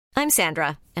I'm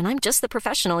Sandra, and I'm just the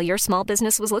professional your small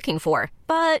business was looking for.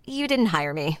 But you didn't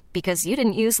hire me because you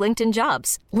didn't use LinkedIn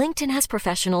Jobs. LinkedIn has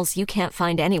professionals you can't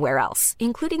find anywhere else,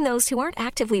 including those who aren't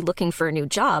actively looking for a new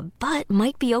job, but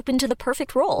might be open to the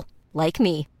perfect role, like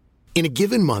me. In a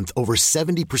given month, over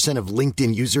 70% of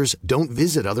LinkedIn users don't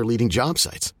visit other leading job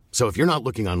sites. So if you're not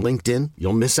looking on LinkedIn,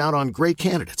 you'll miss out on great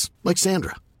candidates like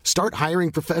Sandra. Start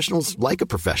hiring professionals like a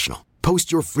professional.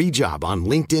 Post your free job on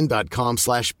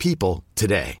linkedin.com/people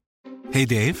today. Hey,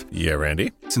 Dave. Yeah,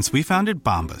 Randy. Since we founded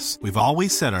Bombas, we've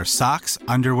always said our socks,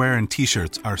 underwear, and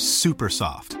T-shirts are super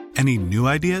soft. Any new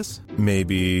ideas?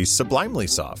 Maybe sublimely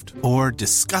soft. Or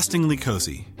disgustingly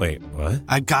cozy. Wait, what?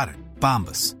 I got it.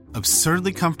 Bombas.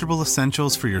 Absurdly comfortable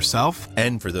essentials for yourself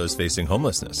and for those facing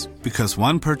homelessness. Because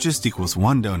one purchased equals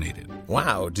one donated.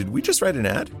 Wow, did we just write an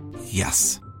ad?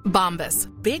 Yes. Bombas.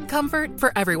 Big comfort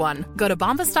for everyone. Go to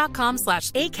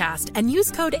bombas.com/ACAST and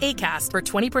use code ACAST for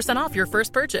 20% off your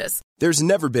first purchase. There's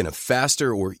never been a faster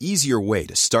or easier way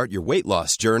to start your weight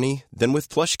loss journey than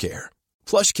with PlushCare.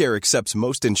 PlushCare accepts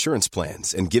most insurance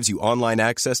plans and gives you online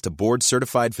access to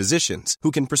board-certified physicians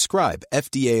who can prescribe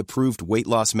FDA-approved weight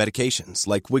loss medications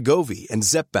like Wegovy and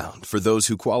Zepbound for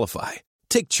those who qualify.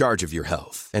 Take charge of your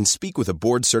health and speak with a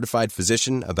board-certified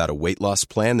physician about a weight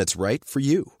loss plan that's right for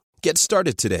you. Get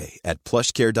started today at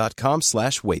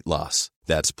plushcare.com/weightloss.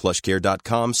 That's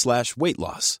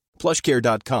plushcare.com/weightloss.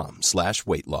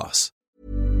 plushcare.com/weightloss.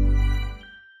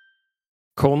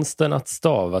 Konsten att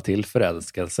stava till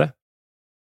förälskelse.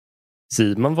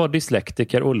 Simon var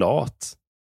dyslektiker och lat.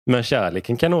 Men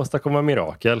kärleken kan åstadkomma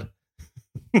mirakel.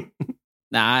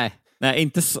 Nej,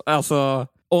 inte så. Alltså,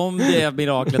 om det är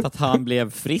miraklet att han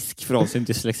blev frisk från sin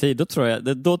dyslexi, då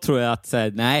tror jag att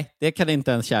nej, det kan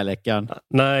inte ens kärleken.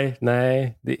 Nej,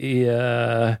 det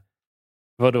är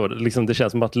vadå? Liksom, det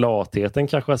känns som att latheten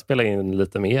kanske spelar in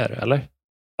lite mer, eller?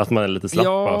 Att man är lite slapp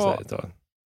av sig.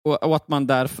 Och att man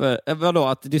därför... Vadå?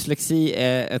 Att dyslexi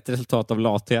är ett resultat av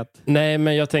lathet? Nej,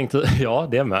 men jag tänkte... Ja,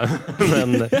 det är med.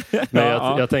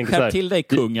 men jag tänkte så här... till dig,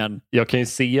 kungen. Jag kan ju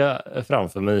se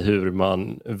framför mig hur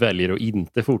man väljer att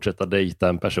inte fortsätta dejta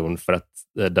en person för att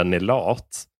den är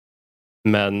lat.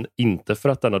 Men inte för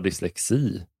att den har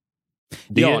dyslexi.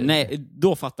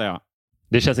 Då fattar jag.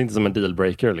 Det känns inte som en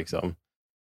dealbreaker, liksom.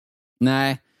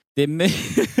 Nej, det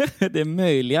är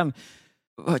möjligen...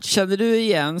 Kände du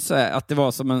igen så här, att det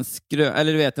var som en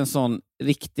eller du vet, en sån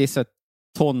riktig så här,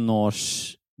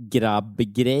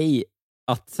 tonårsgrabb-grej,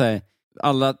 att så här,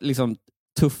 alla liksom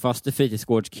tuffaste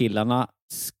fritidsgårdskillarna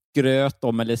skröt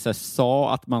om eller så här,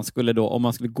 sa att man skulle då, om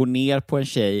man skulle gå ner på en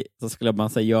tjej, så skulle man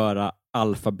så här, göra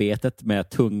alfabetet med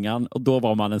tungan, och då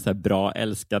var man en så här, bra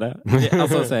älskare.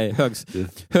 Alltså så här,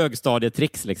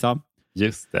 högstadietricks liksom.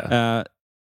 Just det.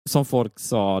 Som folk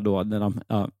sa då när de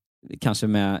kanske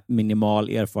med minimal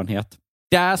erfarenhet.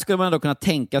 Där skulle man då kunna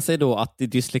tänka sig då att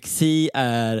dyslexi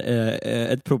är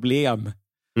ett problem.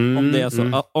 Om det är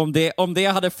så. Om det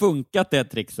hade funkat, det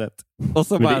trixet. Och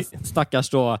så bara stackars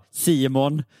då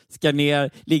Simon ska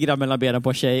ner, ligger där mellan benen på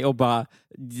en tjej och bara,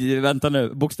 vänta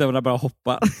nu, bokstäverna bara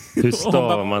hoppar. Hur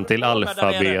stavar man till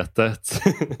alfabetet?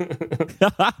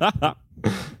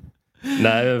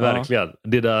 Nej, verkligen. Ja.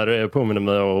 Det där påminner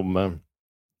mig om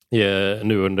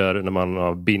nu under när man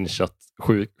har bingeat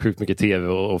sjukt mycket tv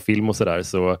och film och sådär,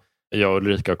 så jag och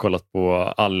Ulrika har kollat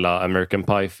på alla American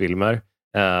Pie-filmer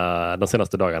de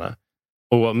senaste dagarna.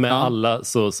 Och med alla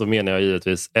så menar jag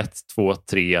givetvis 1, 2,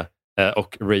 3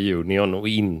 och Reunion, och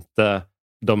inte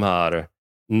de här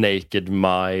Naked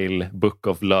Mile, Book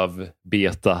of Love,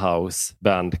 Beta House,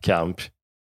 Bandcamp.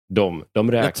 De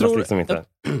räknas liksom inte.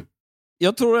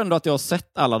 Jag tror ändå att jag har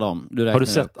sett alla dem. Har du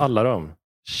sett alla dem?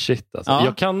 Shit alltså. Ja.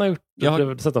 Jag kan ha gjort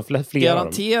sett dem flera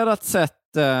garanterat sett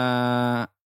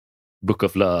Book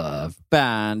of Love,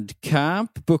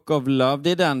 Bandcamp, Book of Love.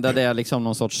 Det är den där det är liksom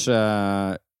någon sorts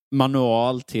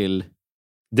manual till.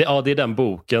 Det är den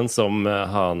boken som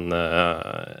han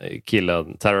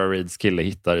killen, Tara Reeds kille,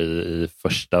 hittar i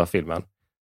första filmen.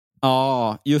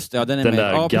 Ja, just det. Ja, den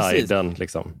där guiden precis.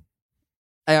 Liksom.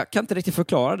 Jag kan inte riktigt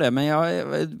förklara det, men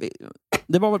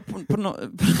det var väl på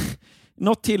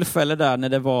något tillfälle där när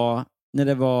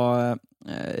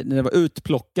det var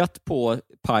utplockat på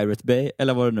Pirate Bay,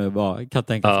 eller vad det nu var, kan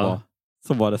tänkas vara.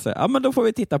 Så var det så. Men då får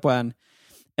vi titta på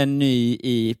en ny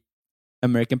i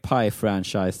American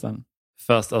Pie-franchisen.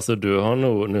 Fast alltså du har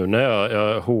nog, nu när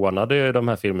jag hånade de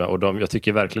här filmerna och jag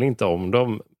tycker verkligen inte om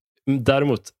dem.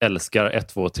 Däremot älskar 1,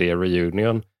 2, 3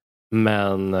 Reunion.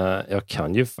 Men jag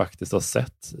kan ju faktiskt ha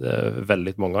sett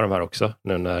väldigt många av de här också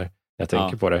nu när jag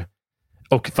tänker på det.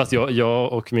 Och fast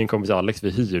jag och min kompis Alex, vi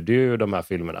hyrde ju de här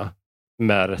filmerna.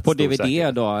 Med på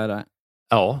DVD då är det?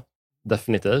 Ja,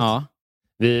 definitivt. Ja.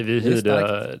 Vi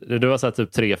hyrde, det var så här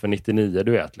typ 3 för 99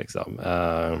 du vet liksom.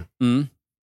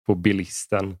 På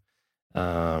bilisten.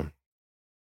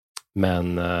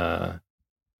 Men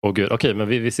gud, okej, men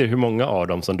vi ser hur många av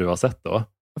dem som du har sett då.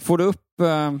 Får du upp...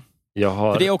 Jag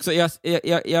har... Det är också,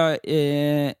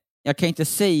 jag kan inte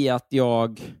säga att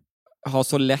jag har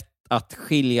så lätt att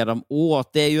skilja dem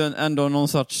åt. Det är ju ändå någon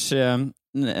sorts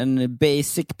en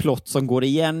basic plot som går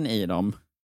igen i dem.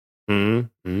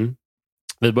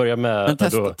 Vi börjar med... Men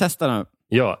testa nu.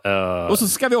 Ja, och så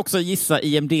ska vi också gissa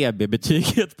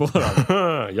IMDb-betyget på dem.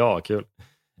 Ja, kul.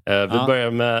 Vi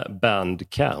börjar med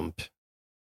Bandcamp.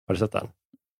 Har du sett den?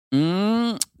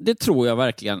 Det tror jag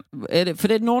verkligen. För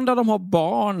det är någon där de har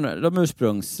barn, de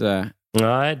ursprungs...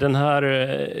 Nej, den här...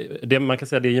 Det man kan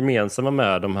säga det gemensamma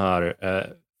med de här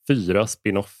 4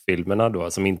 spin-off-filmerna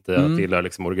då, som inte tillhör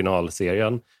liksom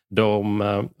originalserien. De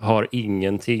har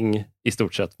ingenting i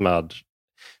stort sett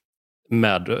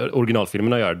med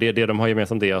originalfilmerna att göra. Det de har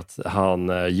gemensamt är att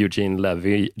Eugene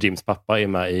Levy, Jims pappa, är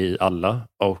med i alla.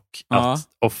 Och att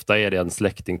ofta är det en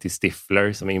släkting till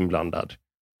Stifler som är inblandad.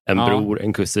 En bror,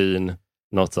 en kusin,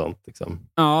 något sånt. Liksom.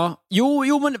 Ja,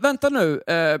 jo, men vänta nu.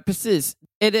 Precis.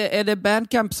 Är det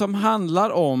Bandcamp som handlar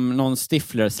om någon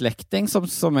Stifler-släkting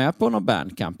som är på någon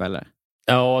Bandcamp, eller?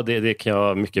 Ja, det kan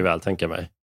jag mycket väl tänka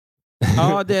mig.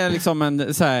 Ja, det är liksom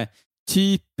en så här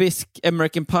typisk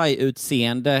American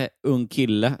Pie-utseende ung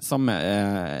kille som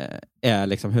är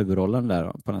liksom huvudrollen där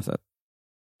då, på något sätt.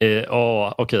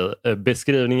 Ja, okej.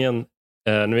 Beskrivningen,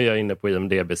 nu är jag inne på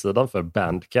IMDb-sidan för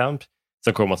Bandcamp,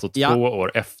 som kom alltså 2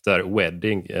 år efter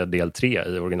Wedding, del 3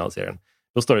 i originalserien.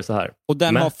 Då står det så här. Och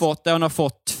den har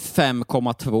fått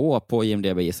 5,2 på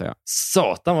IMDb, gissar jag.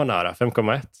 Satan var nära,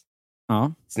 5,1.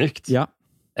 Ja. Snyggt. Ja.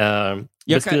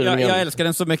 Jag älskar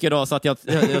den så mycket idag så att jag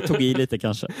tog i lite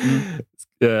kanske.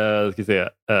 Ska se.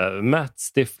 Matt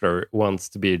Stifler wants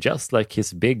to be just like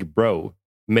his big bro,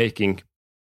 making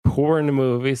porn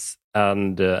movies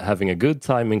and having a good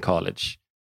time in college.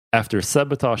 After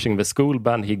sabotaging the school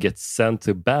band, he gets sent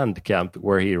to band camp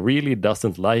where he really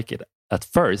doesn't like it at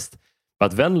first,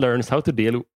 but then learns how to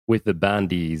deal with the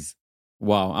bandies.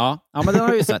 Wow, ja, men det har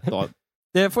jag ju sett då.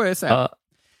 Det får jag säga.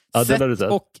 Sett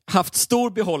och haft stor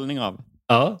behållning av.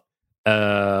 Ja.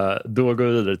 Då går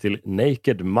vi vidare till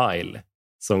Naked Mile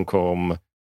som kom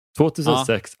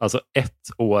 2006, alltså 1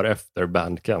 år efter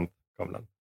Bandcamp kom den.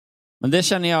 Men den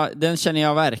känner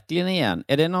jag verkligen igen.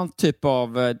 Är det någon typ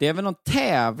av... Det är väl någon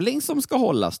tävling som ska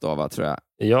hållas då, va, tror jag?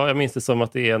 Ja, jag minns det som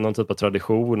att det är någon typ av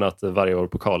tradition att varje år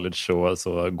på college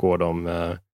så går de...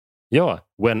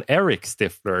 when Eric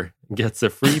Stifler gets a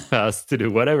free pass to do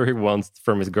whatever he wants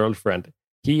from his girlfriend,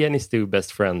 he and his 2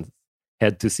 best friends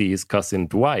head to see his cousin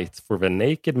Dwight for the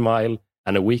Naked Mile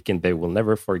and a weekend they will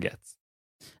never forget.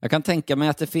 Jag kan tänka mig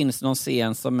att det finns någon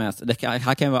scen som är...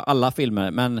 Här kan ju vara alla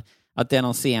filmer, men att det är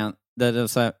någon scen där det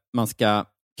så här, man ska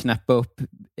knäppa upp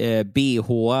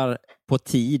BH:ar på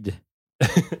tid.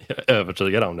 Jag är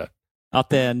övertygad om det. Att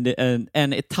det är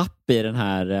en etapp i den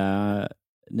här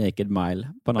Naked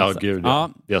Mile på något sätt. Gud, ja.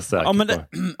 Jag är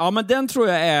säker men den tror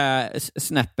jag är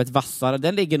snäppet vassare.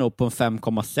 Den ligger nog på en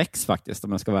 5,6 faktiskt,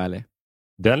 om jag ska vara ärlig.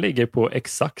 Den ligger på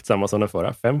exakt samma som den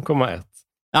förra, 5,1.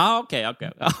 Ja, okej.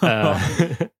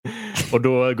 Och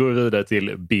då går vi vidare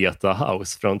till Beta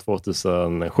House från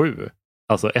 2007.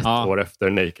 Alltså 1 år efter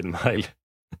Naked Mile.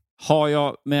 Har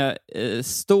jag med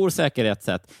stor säkerhet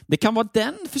sett. Det kan vara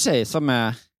den för sig som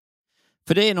är...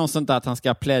 För det är någon sånt där att han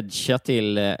ska pledga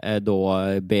till då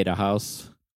Beta House.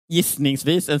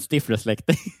 Gissningsvis en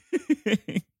Stifler-släkting.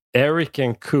 Eric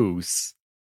and Coos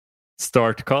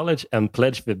start college and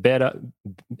pledge with Beta...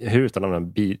 Hur uttalar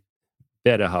man den?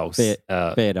 Beta House.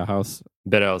 Beta House.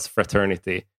 Beta House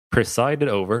fraternity. Presided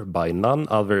over by none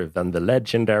other than the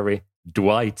legendary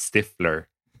Dwight Stifler.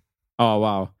 Ja,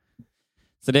 wow.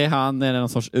 Så det är någon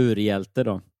sorts urhjälte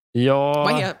då.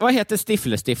 Ja. Vad heter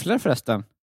Stifler förresten?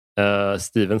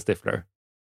 Steven Stifler.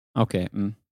 Okej.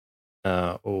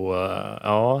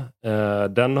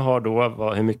 Den har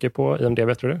då hur mycket på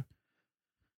IMDb, tror du?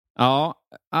 Ja,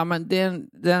 men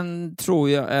den tror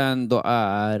jag ändå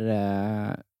är...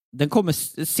 den kommer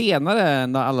senare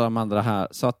än alla de andra här.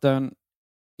 Så att den...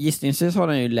 Gissningsvis har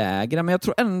den ju lägre. Men jag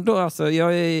tror ändå... Alltså,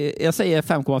 jag säger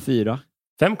 5,4.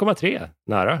 5,3.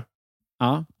 Nära.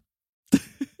 Ja.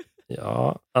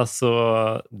 Ja, alltså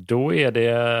då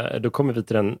kommer vi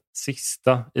till den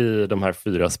sista i de här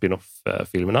 4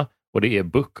 spin-off-filmerna. Och det är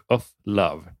Book of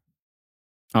Love.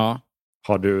 Ja.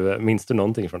 Minns du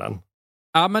någonting från den?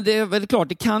 Ja, men det är väl klart.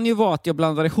 Det kan ju vara att jag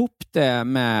blandar ihop det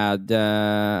med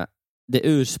det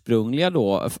ursprungliga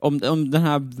då. Om den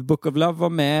här Book of Love var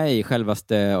med i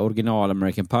självaste original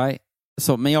American Pie,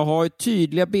 Så, men jag har ju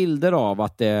tydliga bilder av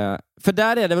att det... För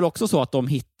där är det väl också så att de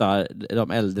hittar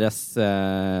de äldres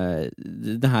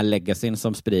den här legacyn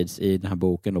som sprids i den här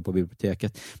boken då på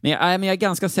biblioteket. Men jag är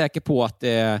ganska säker på att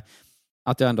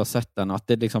jag ändå har sett den och att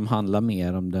det liksom handlar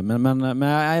mer om det. Men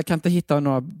jag kan inte hitta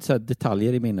några så här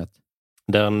detaljer i minnet.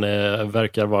 Den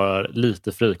verkar vara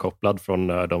lite frikopplad från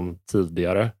de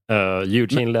tidigare.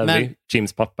 Eugene Levy,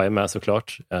 Jims pappa, är med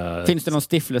såklart. Finns det någon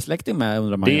Stifler-släkting med,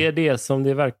 undrar man? Det är det som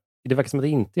det verkar som att det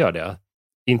inte gör det.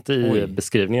 Inte i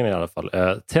beskrivningen i alla fall.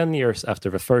 10 years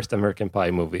after the first American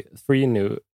Pie movie, 3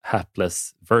 new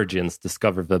hapless virgins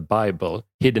discover the Bible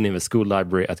hidden in the school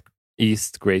library at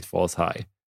East Great Falls High.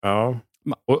 Ja.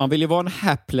 Man vill ju vara en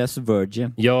hapless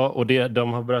virgin. Ja, och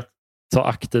de har börjat ta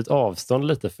aktivt avstånd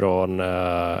lite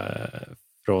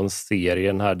från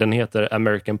serien här. Den heter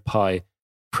American Pie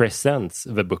Presents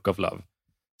The Book of Love.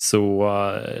 Så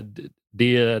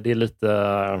det är lite...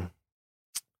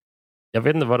 Jag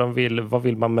vet inte vad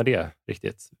vill man med det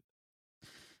riktigt?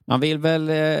 Man vill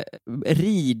väl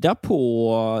rida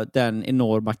på den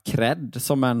enorma cred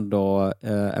som ändå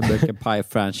American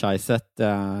Pie-franchiset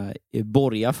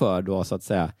borgar för då, så att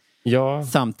säga. Ja.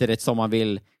 Samtidigt som man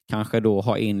vill kanske då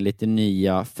ha in lite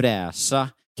nya fräscha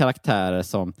karaktärer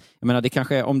som, jag menar, det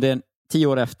kanske, om det är 10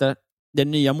 år efter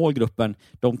den nya målgruppen,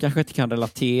 de kanske inte kan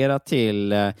relatera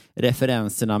till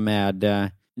referenserna med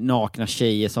nakna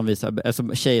tjejer som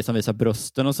visar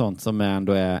brösten och sånt, som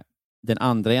ändå är den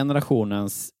andra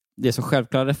generationens, det är så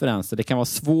självklara referenser. Det kan vara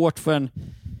svårt för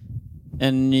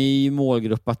en ny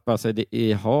målgrupp att bara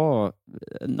säga, ha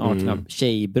nakna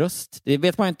tjejbröst. Det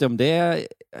vet man inte om det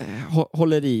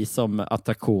håller i som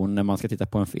attraktion när man ska titta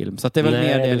på en film. Så att det är väl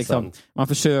mer det liksom, man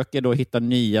försöker då hitta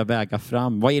nya vägar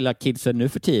fram. Vad gillar kidsen nu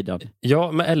för tiden?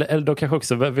 Ja, men eller de kanske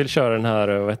också vill köra den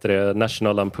här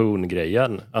National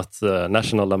Lampoon-grejen. Att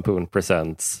National Lampoon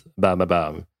presents Bam Bam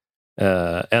Bam.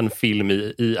 En film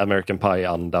i American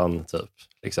Pie-andan typ.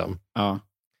 Liksom. Ja.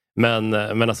 Men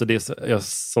alltså det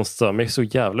som stör mig så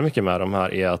jävla mycket med de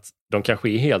här är att de kanske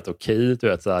är helt okej, du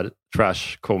vet, så här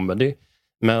trash comedy,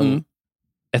 men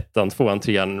 1, 2,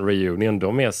 3 reunion,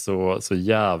 de är så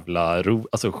jävla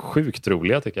alltså sjukt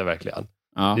roliga, tycker jag verkligen.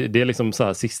 Ja. Det är liksom så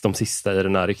här de sista i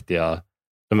den här riktiga,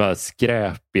 de här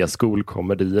skräpiga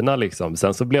skolkomedierna liksom.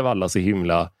 Sen så blev alla så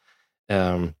himla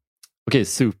okej,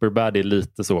 Superbad är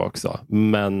lite så också.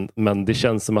 Men det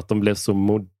känns som att de blev så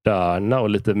moderna och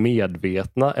lite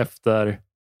medvetna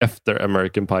efter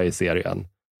American Pie-serien.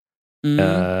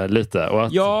 Lite. Och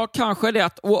att... Ja, kanske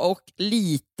det. Och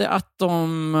lite att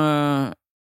de...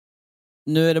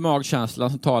 nu är det magkänslan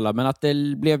som talar, men att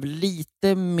det blev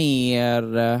lite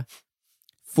mer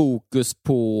fokus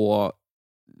på,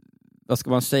 vad ska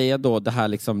man säga då, det här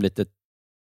liksom lite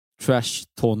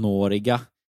trash-tonåriga.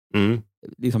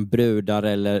 Liksom brudar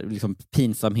eller liksom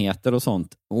pinsamheter och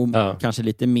sånt. Och kanske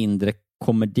lite mindre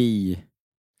komedi.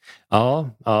 Ja.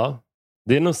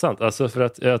 Det är nog sant. Alltså, för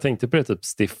att jag tänkte på det, typ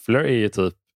Stifler är ju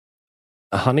typ,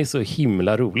 han är så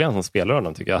himla rolig, han som spelar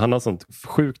honom, tycker jag. Han har sånt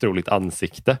sjukt roligt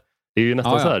ansikte. Det är ju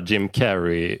nästan så här Jim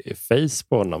Carrey-face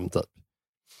på honom typ.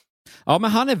 Ja,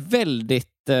 men han är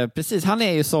väldigt precis, han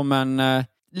är ju som en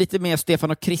lite mer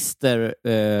Stefan och Krister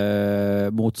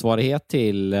motsvarighet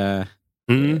till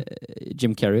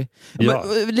Jim Carrey. Ja.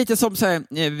 Lite som så här,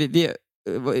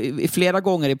 vi flera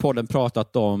gånger i podden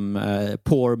pratat om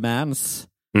poor man's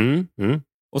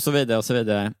och så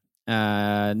vidare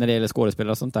när det gäller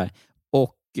skådespelare och sånt där.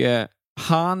 Och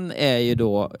han är ju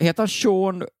då, heter han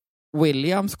Sean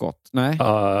William Scott? Nej.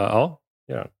 Ja.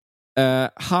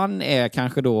 Han är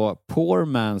kanske då poor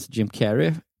man's Jim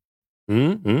Carrey.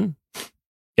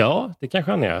 Ja, det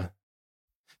kanske han är.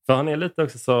 För han är lite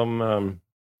också som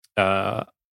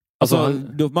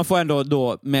man får ändå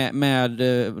då med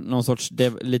någon sorts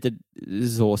lite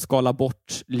så skala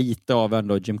bort lite av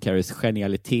ändå Jim Carreys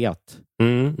genialitet.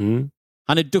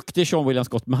 Han är duktig, Sean William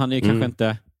Scott, men han är ju kanske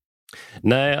inte...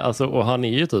 Nej, alltså, och han är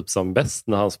ju typ som bäst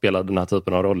när han spelar den här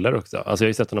typen av roller också. Alltså jag har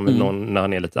ju sett honom i någon när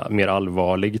han är lite mer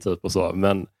allvarlig typ och så,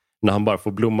 men när han bara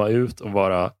får blomma ut och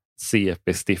vara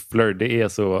CP-Stifler, det är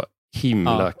så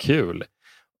himla kul.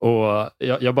 Och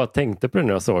jag bara tänkte på det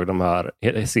när jag såg de här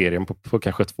serien på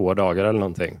kanske 2 dagar eller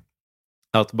någonting.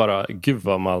 Att bara, gud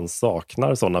vad man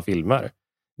saknar sådana filmer.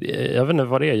 Jag vet inte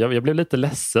vad det är. Jag blev lite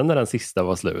ledsen när den sista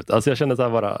var slut. Alltså jag kände så här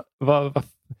bara,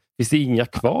 finns det inga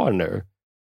kvar nu?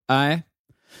 Nej,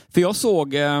 för jag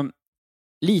såg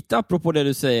lite apropå det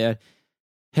du säger,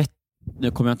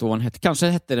 nu kommer jag inte ihåg vad den hette. Kanske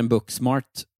hette den Booksmart.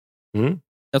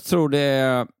 Jag tror det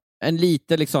är en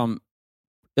lite liksom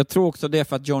Jag tror också det är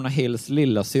för att Jonah Hills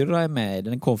lillasyrra är med.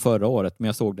 Den kom förra året, men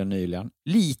jag såg den nyligen.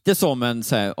 Lite som en,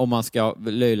 så här, om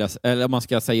man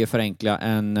ska säga förenkla,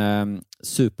 en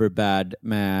Superbad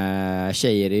med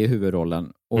tjejer i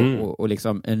huvudrollen. Och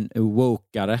liksom en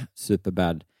wokare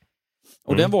Superbad.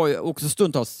 Och den var ju också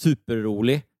stundtals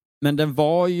superrolig. Men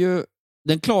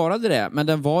den klarade det, men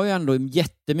den var ju ändå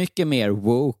jättemycket mer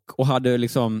woke och hade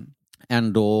liksom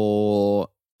ändå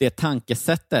det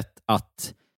tankesättet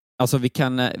att alltså vi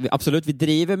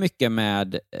driver mycket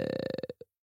med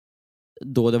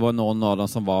då det var någon av dem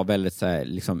som var väldigt så här,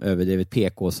 liksom överdrivet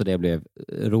PK, så det blev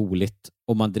roligt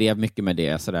och man drev mycket med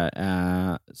det så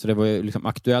det var ju liksom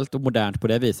aktuellt och modernt på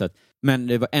det viset, men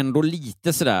det var ändå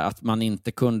lite sådär att man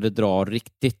inte kunde dra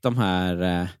riktigt de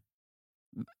här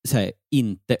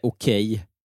inte okej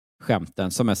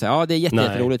skämten som jag säger, ja det är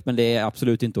jätteroligt men det är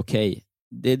absolut inte okej.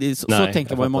 Så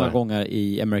tänker man många gånger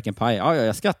i American Pie. Ja,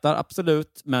 jag skrattar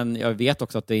absolut, men jag vet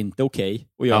också att det är inte okej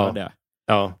att göra det.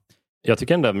 Ja, jag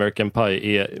tycker ändå American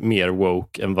Pie är mer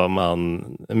woke än vad man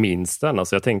minns den.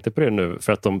 Alltså jag tänkte på det nu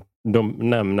för att de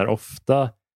nämner ofta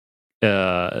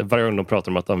varje gång de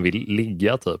pratar om att de vill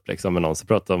ligga typ liksom, med någon, så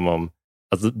pratar de om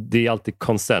alltså det är alltid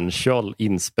consensual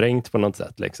insprängt på något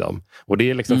sätt liksom. Och det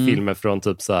är liksom filmer från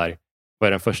typ så här, vad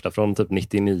är den första från typ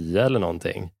 99 eller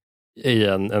någonting, i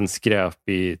en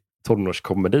skräpig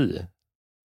tonårskomedi.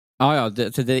 Ja,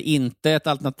 det är inte ett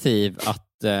alternativ att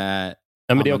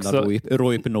men det är också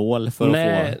Rohypnol för att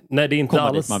få. Nej, det är inte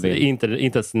alls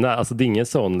inte alltså det är ingen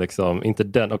sån liksom, inte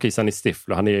den. Okej, Sonny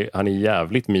Stifler, han är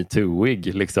jävligt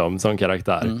metooig liksom som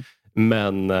karaktär.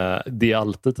 Men det är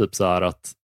alltid typ så här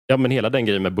att ja, men hela den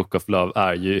grejen med Book of Love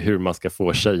är ju hur man ska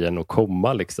få tjejen att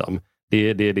komma liksom. Det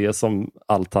är det som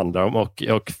allt handlar om.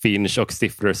 Och Finch och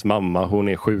Stiflers mamma, hon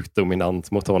är sjukt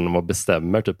dominant mot honom och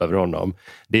bestämmer typ över honom.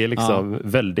 Det är liksom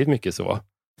väldigt mycket så.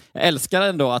 Jag älskar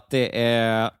ändå att det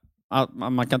är att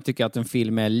man kan tycka att en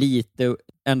film är lite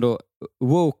ändå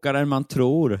wokare än man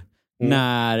tror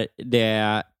när det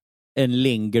är en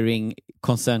lingering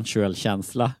consensual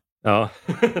känsla. Ja,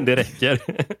 det räcker.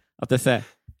 Att det säger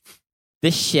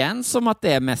det känns som att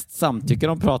det är mest samtycke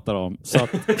de pratar om. Så att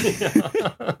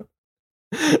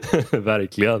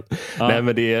verkligen. Ja. Nej,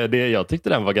 men jag tyckte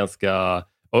den var ganska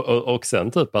och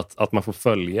sen typ att man får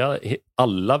följa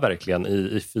alla verkligen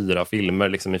i 4 filmer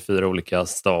liksom, i 4 olika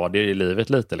stadier i livet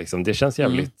lite liksom. Det känns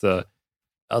jävligt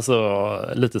alltså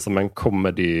lite som en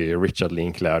comedy Richard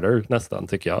Linklater nästan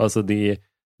tycker jag. Alltså det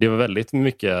var väldigt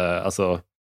mycket alltså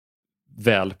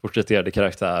väl porträtterade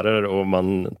karaktärer och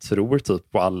man tror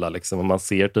typ på alla liksom, och man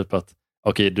ser typ att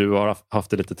okej, du har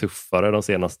haft det lite tuffare de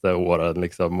senaste åren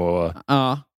liksom, och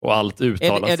allt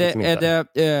uttalas. Är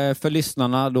det för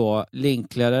lyssnarna då,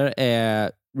 Linklater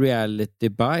är Reality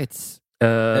Bites?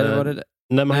 Eller var det?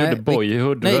 Nej, man gjorde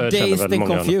Boyhood. Nej, Dazed and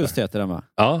Confused heter den, va?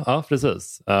 Ja,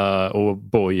 precis. Och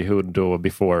Boyhood och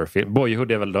Before.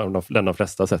 Boyhood är väl de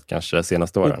flesta sett kanske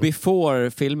senaste åren. Och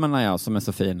Before-filmerna som är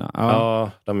så fina.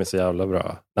 Ja, de är så jävla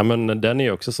bra. Nej, men den är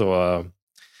ju också så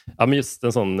ja, men just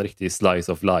en sån riktig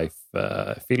slice of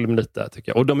life-film lite,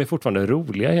 tycker jag. Och de är fortfarande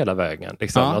roliga hela vägen.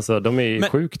 Liksom. Alltså, de är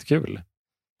sjukt kul.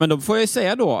 Men då får jag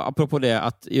säga då, apropå det,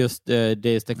 att just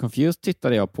Dazed and Confused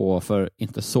tittade jag på för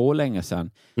inte så länge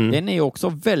sedan. Den är ju också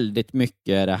väldigt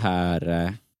mycket det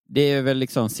här, det är väl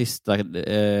liksom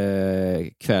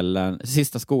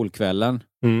sista skolkvällen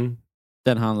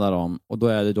den handlar om. Och då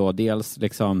är det då dels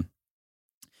liksom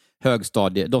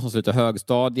högstadiet, de som slutar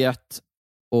högstadiet,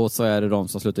 och så är det de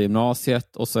som slutar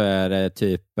gymnasiet, och så är det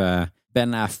typ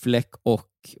Ben Affleck och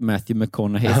Matthew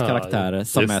McConaugheys karaktärer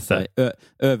som är så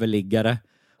överliggare.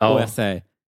 Och jag säger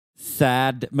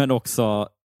sad men också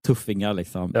tuffingar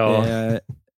liksom.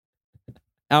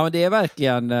 Det är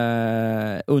verkligen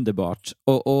underbart.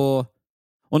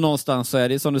 Och någonstans så är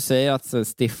det som du säger att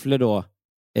Stifler då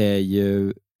är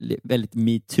ju väldigt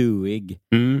metooig.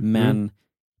 Men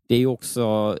det är ju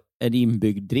också en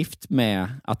inbyggd drift med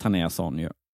att han är sån ju.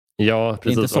 Ja,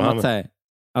 precis. Inte som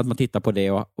att man tittar på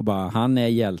det och bara, han är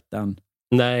hjälten.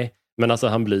 Nej, men alltså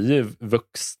han blir ju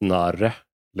vuxnare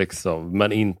liksom,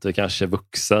 men inte kanske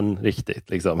vuxen riktigt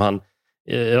liksom.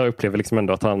 Jag upplever liksom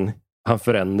ändå att han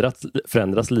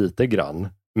förändras lite grann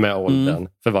med åldern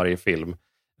för varje film.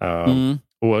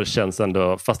 Och känns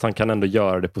ändå, fast han kan ändå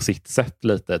göra det på sitt sätt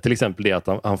lite. Till exempel det att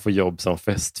han får jobb som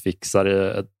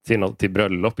festfixare till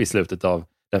bröllop i slutet av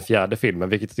den 4:e filmen,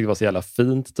 vilket jag tycker var så jävla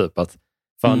fint typ att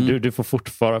fan, du får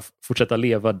fortsätta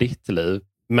leva ditt liv,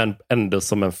 men ändå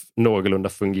som en någorlunda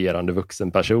fungerande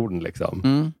vuxen person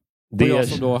liksom. Och jag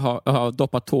som då har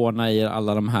doppat tårna i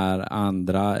alla de här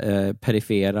andra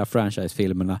perifera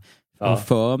franchise-filmerna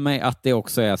för mig att det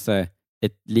också är så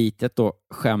ett litet då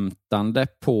skämtande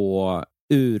på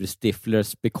ur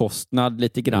Stiflers bekostnad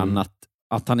lite grann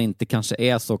att han inte kanske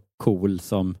är så cool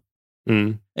som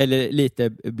eller lite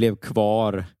blev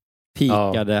kvar,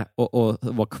 pikade och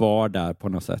var kvar där på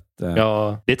något sätt.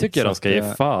 Ja, det tycker jag de ska ge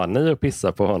fan i att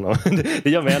pissa på honom. Det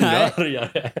gör mig ännu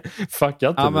argare. Fuck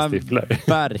inte med Stifler.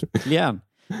 Verkligen.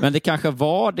 Men det kanske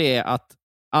var det att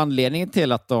anledningen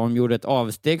till att de gjorde ett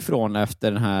avsteg från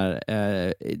efter den här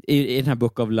i den här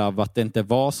Book of Love, att det inte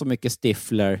var så mycket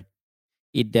Stifler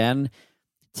i den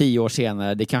 10 år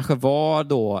senare, det kanske var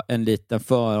då en liten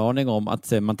föraning om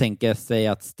att man tänker sig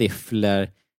att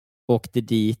Stifler åkte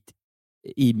dit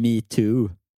i Me Too.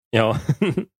 Ja.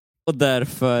 Och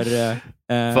därför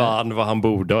fan vad han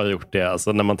borde ha gjort det,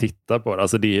 alltså när man tittar på det.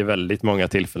 Alltså det är väldigt många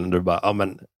tillfällen där du bara,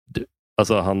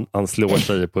 alltså han slår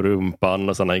sig på rumpan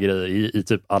och sådana grejer i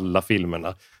typ alla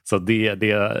filmerna. Så det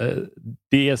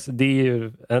är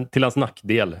ju till hans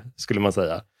nackdel, skulle man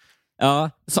säga. Ja,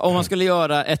 så om man skulle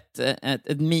göra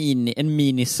en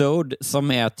minisode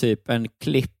som är typ en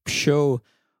clipshow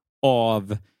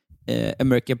av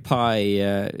American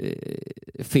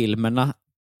Pie-filmerna,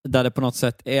 där det på något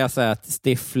sätt är så att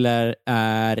Stifler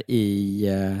är i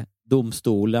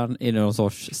domstolen i någon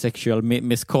sorts sexual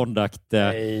misconduct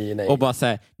nej. Och bara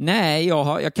säga, nej,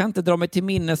 jag kan inte dra mig till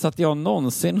minnes att jag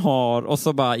någonsin har, och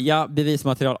så bara,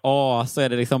 bevismaterial så är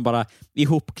det liksom bara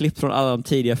ihopklippt från alla de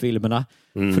tidiga filmerna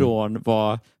från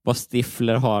vad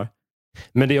Stifler har.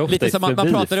 Men det är ofta lite som man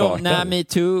pratade om när Me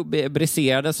Too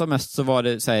briserade som mest, så var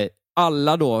det så här,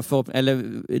 alla då, eller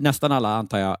nästan alla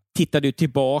antar jag, tittade ju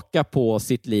tillbaka på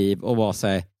sitt liv och var så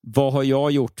här, vad har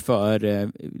jag gjort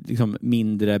för liksom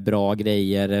mindre bra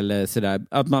grejer eller sådär.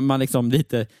 Att man liksom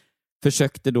lite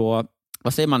försökte då,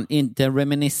 vad säger man, inte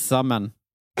reminissa, men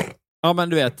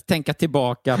du vet, tänka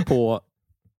tillbaka på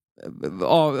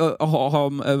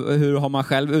hur har man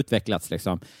själv utvecklats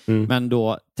liksom. Men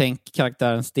då tänk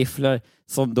karaktären Stifler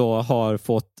som då har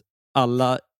fått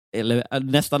alla eller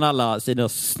nästan alla sina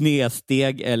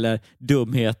snedsteg eller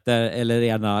dumheter eller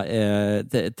rena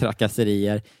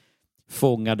trakasserier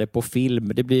fångade på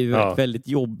film. Det blir ju väldigt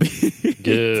jobbigt.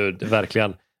 Gud,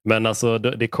 verkligen. Men alltså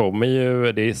det kommer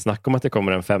ju, det är snack om att det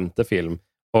kommer en 5:e film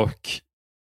och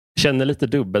känner lite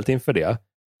dubbelt inför det.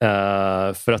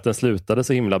 För att den slutade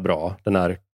så himla bra, den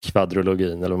här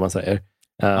kvadrologin eller vad man säger.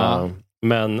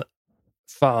 Men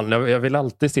fan, jag vill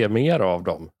alltid se mer av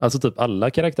dem. Alltså typ alla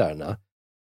karaktärerna.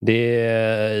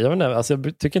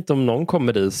 Jag tycker inte om någon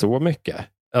komedi så mycket.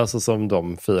 Alltså som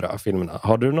de 4 filmerna.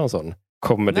 Har du någon sån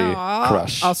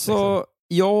comedy-crush? Alltså, liksom?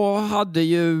 Jag hade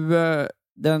ju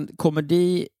den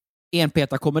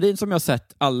enpetarkomedin som jag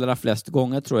sett allra flest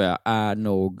gånger, tror jag, är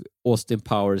nog Austin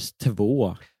Powers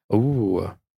 2.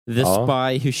 The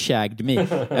Spy Who Shagged Me.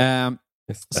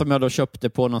 Som jag då köpte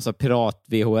på någon sån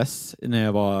pirat-VHS när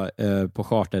jag var på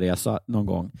charterresa någon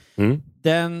gång.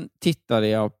 Den tittade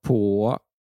jag på.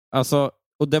 Alltså,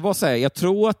 och det var så här, jag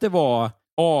tror att det var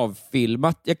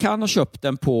avfilmat. Jag kan ha köpt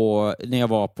den på när jag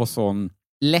var på sån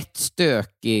lätt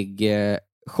stökig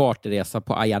charterresa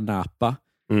på Ayia Napa.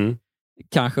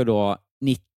 Kanske då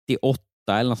 98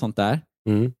 eller något sånt där.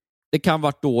 Det kan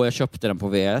vara då jag köpte den på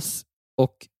VS.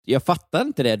 Och jag fattade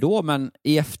inte det då, men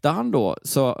i efterhand då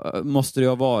så måste det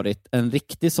ha varit en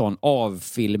riktig sån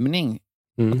avfilmning.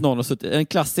 Att någon har suttit, en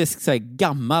klassisk så här,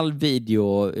 gammal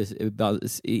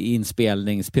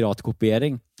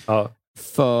videoinspelningspiratkopiering.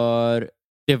 För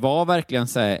det var verkligen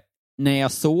så här, när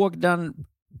jag såg den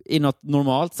i något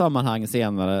normalt sammanhang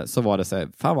senare, så var det så här,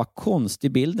 fan vad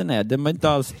konstig bilden är. Den var inte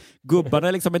alls, gubbarna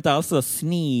är liksom inte alls så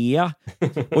snea.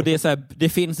 Och det är så här, det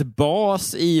finns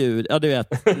bas i ljud. Ja, du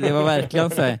vet, det var verkligen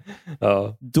så här.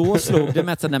 Då slog det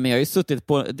med att jag har ju suttit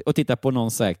på och tittat på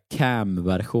någon så här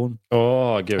cam-version.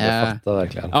 Gud, jag fattar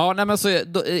verkligen. Ja, nej, men så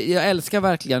jag älskar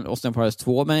verkligen Austin Powers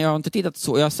 2, men jag har inte tittat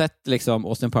så. Jag har sett liksom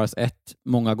Austin Powers 1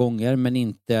 många gånger, men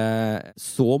inte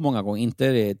så många gånger,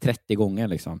 inte 30 gånger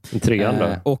liksom. 3:an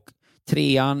då? Och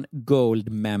 3:an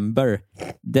Gold Member,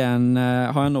 den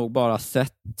har jag nog bara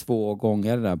sett 2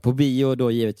 gånger där. På bio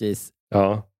då givetvis.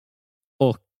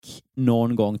 Och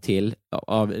någon gång till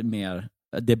av mer.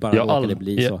 Det bara råkade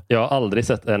bli så. Jag har aldrig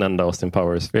sett en enda Austin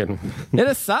Powers-film. Är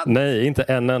det sant? Nej, inte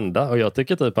en enda. Och jag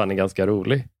tycker typ han är ganska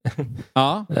rolig.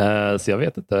 Så jag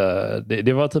vet inte.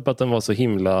 Det var typ att den var så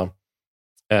himla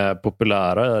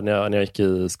populära när jag gick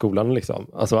i skolan liksom.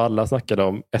 Alltså alla snackade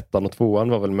om 1:an och 2:an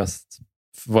var väl mest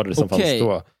var det som fanns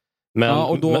då. Men,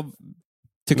 och då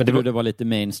tyckte du det var lite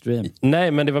mainstream?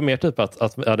 Nej, men det var mer typ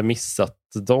att jag hade missat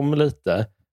dem lite.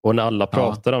 Och när alla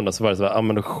pratade om det så var det så här,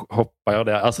 men då hoppar jag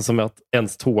det. Alltså som att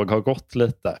ens tåg har gått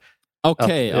lite.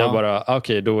 Jag bara,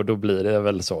 då blir det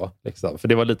väl så. Liksom. För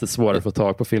det var lite svårare att få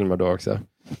tag på filmer då också.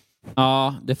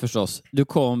 Ja, det förstås. Du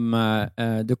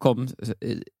kom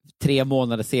 3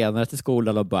 månader senare till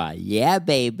skolan och bara yeah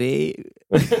baby.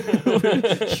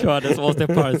 Körde så Austin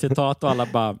Powers-citat och alla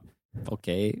bara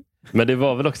okej. Men det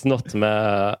var väl också något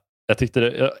med,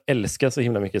 jag älskar så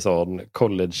himla mycket sån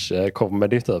college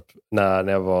comedy typ när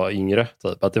jag var yngre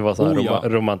typ, att det var så här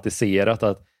romantiserat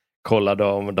att kolla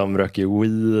de röker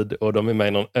weed och de är med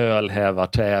i någon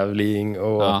ölhävartävling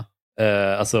och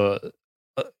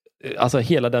alltså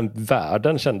hela den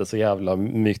världen kändes så jävla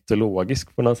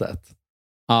mytologisk på något sätt.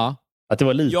 Ja. Att det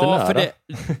var lite nära. För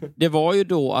det var ju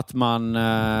då att man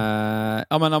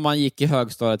om man gick i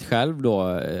högstadiet själv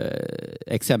då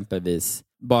exempelvis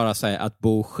bara säga att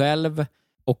bo själv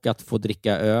och att få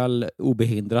dricka öl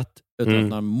obehindrat utan att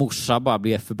någon morsa bara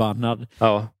blev förbannad.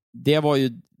 Ja. Det var ju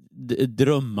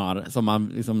drömmar som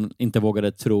man liksom inte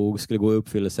vågade tro skulle gå i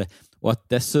uppfyllelse. Och att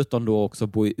dessutom då också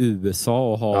bo i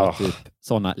USA och ha typ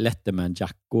sådana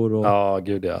Letterman-jackor. Och,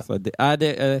 gud ja. Så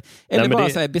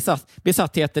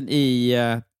besattheten i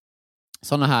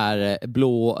sådana här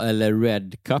blå eller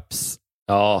red cups.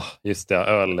 Ja, just det.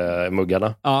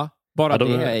 Ölmuggarna. Ja, bara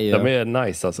det är ju... De är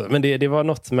nice alltså. Men det var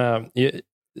något med...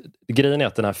 Grejen är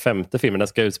att den här 5:e filmen, den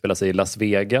ska utspela sig i Las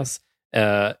Vegas.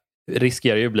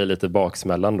 Riskerar ju att bli lite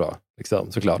baksmällan då,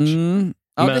 liksom, såklart.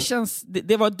 Ja, men,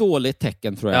 det var ett dåligt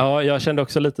tecken tror jag. Ja, jag kände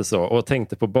också lite så och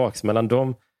tänkte på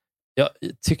baksmällan. Jag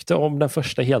tyckte om den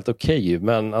första helt okej,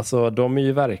 men alltså, de är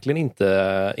ju verkligen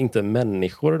inte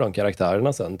människor, de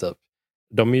karaktärerna sen typ.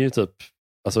 De är ju typ,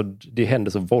 alltså det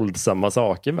händer så våldsamma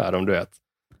saker med dem, du vet.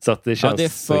 Så att det känns det är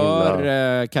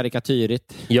för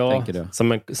karikatyrigt, tänker du?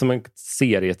 Som en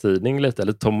serietidning lite,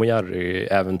 eller Tom och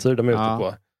Jerry-äventyr de är ute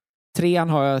på. 3:an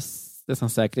har jag nästan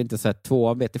säkert inte sett.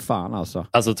 2:an vet jag fan alltså.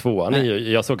 Alltså 2:an är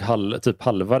ju, jag såg typ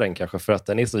halva den kanske för att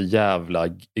den är så jävla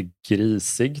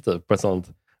grisig typ på ett sånt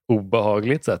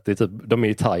obehagligt sätt. Det är typ, de är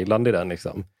i Thailand i den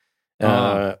liksom.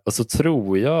 Och så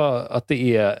tror jag att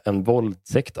det är en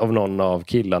våldtäkt av någon av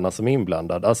killarna som är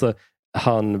inblandad. Alltså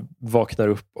han vaknar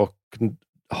upp och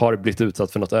har blivit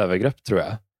utsatt för något övergrepp tror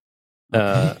jag.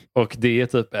 Och det är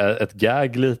typ ett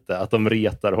gag lite att de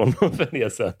retar honom för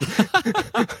det sen.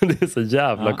 Det är så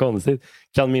jävla konstigt.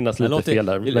 Kan minnas lite fel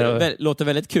där. Låter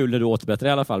väldigt kul när du återberättar i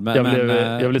alla fall.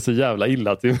 Jag blev så jävla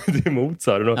illa till emot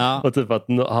så här. Och typ att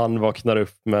han vaknar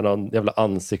upp med någon jävla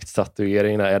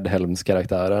ansiktstatuering, den här Ed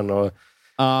Helms-karaktären och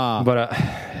bara,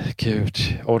 gud,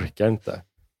 orkar inte.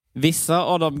 Vissa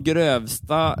av de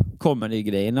grövsta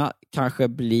comedy-grejerna kanske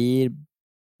blir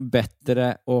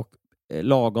bättre och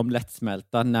lagom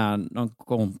lättsmälta när någon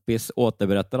kompis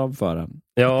återberättar dem för en.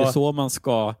 Ja, det är så man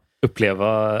ska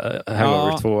uppleva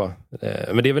Hangover 2.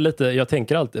 Men det är väl lite, jag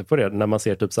tänker alltid på det när man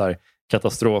ser typ så här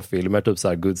katastroffilmer, typ så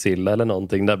här Godzilla eller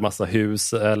någonting, där massa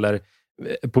hus eller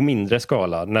på mindre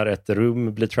skala, när ett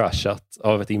rum blir trashat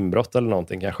av ett inbrott eller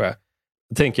någonting kanske.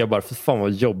 Då tänker jag bara, för fan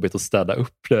vad jobbigt att städa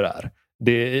upp det där.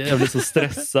 Jag blir så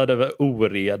stressad över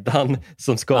oredan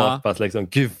som skapas. Liksom,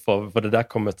 gud vad det där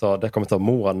kommer ta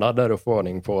månader att få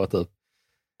ordning på. Typ.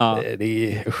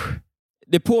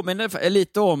 Det påminner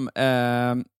lite om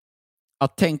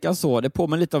att tänka så. Det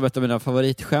påminner lite om ett av mina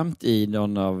favoritskämt i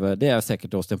någon av, det är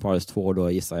säkert Austin Powers 2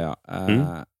 då gissar jag.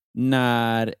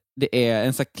 När det är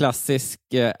en så klassisk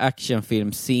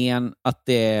actionfilmscen att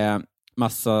det är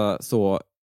massa så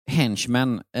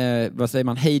henchmen, vad säger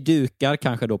man, hejdukar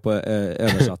kanske då på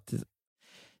översatt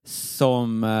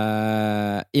som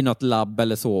i något labb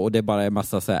eller så, och det bara är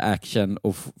massa så här action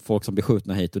och folk som blir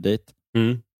skjutna hit och dit.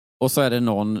 Och så är det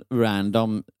någon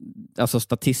random, alltså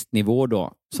statistnivå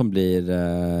då, som blir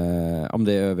om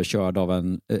det är överkörd av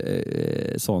en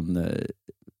sån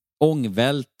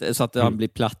ångvält så att han blir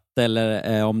platt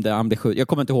eller om han blir skjuten. Jag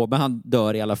kommer inte ihåg, men han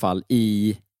dör i alla fall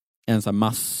i en sån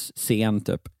massscen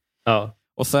typ. Ja.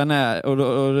 Och sen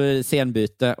är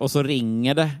scenbyte och så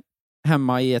ringer det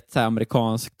hemma i ett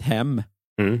amerikanskt hem.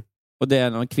 Och det är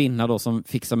någon kvinna då som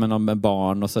fixar med någon med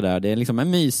barn och sådär. Det är liksom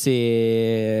en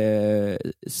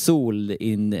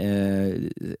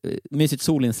mysigt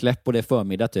solinsläpp och det är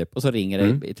förmiddag typ. Och så ringer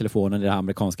det i telefonen i det här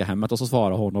amerikanska hemmet och så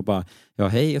svarar hon och bara, ja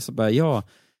hej, och så bara, ja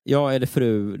är det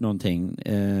fru någonting?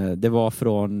 Det var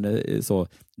från så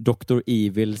Dr.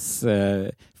 Evils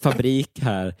fabrik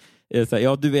här.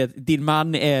 Ja, du vet, din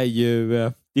man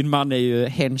är ju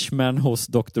henchman hos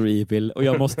Dr. Evil och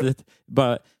jag måste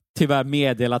bara tyvärr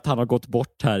meddela att han har gått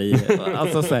bort här i.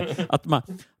 Alltså så här, att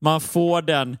man får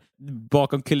den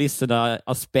bakom kulisserna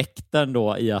aspekten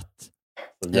då i att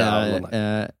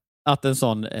att en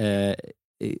sån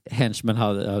henchman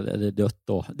hade dött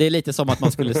då. Det är lite som att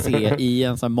man skulle se i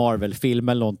en sån Marvel-film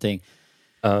eller någonting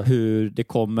hur det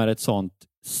kommer ett sånt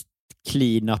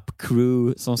clean-up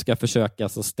crew som ska försöka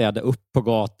så städa upp på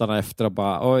gatorna efter och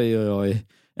bara oj.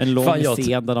 En lång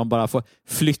scen där de bara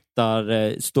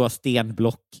flyttar stora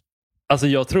stenblock. Alltså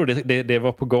jag tror det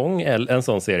var på gång en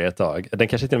sån serie ett tag. Den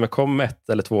kanske till och med kom 1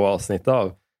 eller 2 avsnitt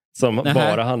av. Som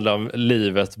bara handlar om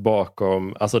livet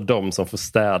bakom, alltså de som får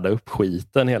städa upp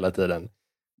skiten hela tiden.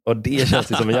 Och det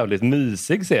känns ju som en jävligt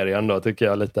mysig serie ändå, tycker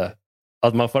jag lite.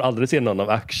 Att man får aldrig se någon av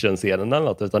actionscenen eller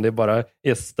något, utan det bara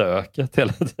är stöket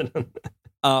hela tiden.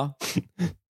 Ja.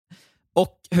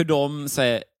 Och hur de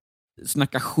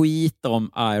snackar skit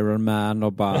om Iron Man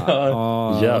och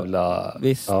bara... jävla...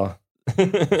 Visst. Ja.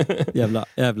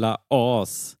 jävla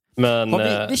as. Men,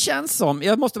 det känns som...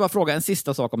 Jag måste bara fråga en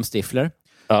sista sak om Stifler.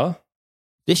 Ja.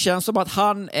 Det känns som att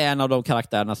han är en av de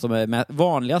karaktärerna som är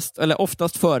vanligast eller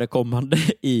oftast förekommande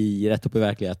i Rätt upp i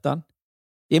verkligheten.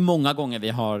 Det är många gånger vi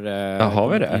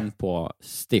har vi in på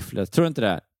Stifler. Tror du inte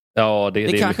det? Ja, det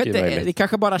är kanske mycket möjligt. Det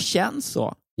kanske bara känns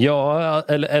så. Ja,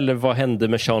 eller vad hände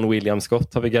med Sean William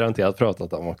Scott har vi garanterat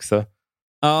pratat om också.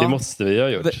 Ja. Det måste vi ha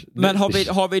gjort. Men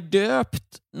har vi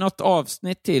döpt något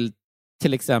avsnitt till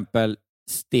exempel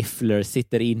Stifler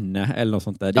sitter inne eller något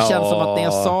sånt där? Det känns som att när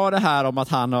jag sa det här om att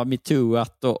han har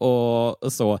metooat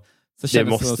och så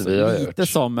känns det lite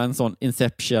som en sån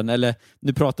Inception, eller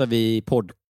nu pratar vi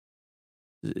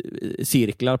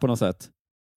poddcirklar på något sätt.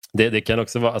 Det kan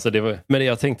också vara, alltså men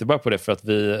jag tänkte bara på det för att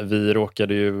vi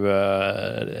råkade ju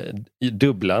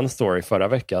dubbla en story förra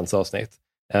veckans avsnitt.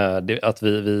 Att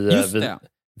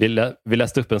vi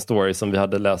läste upp en story som vi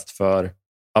hade läst för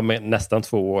nästan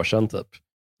 2 år sedan typ.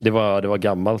 Det var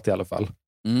gammalt i alla fall.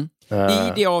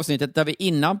 I det avsnittet där vi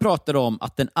innan pratade om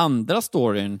att den andra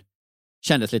storyn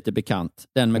kändes lite bekant.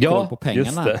 Den med koll på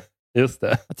pengarna. Just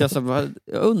det. Att jag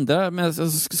undrar, men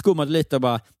jag skummade lite och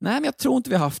bara, nej men jag tror inte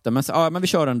vi har haft det, men vi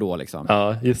kör ändå liksom.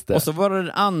 Ja, just det. Och så var det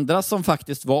den andra som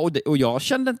faktiskt var, och jag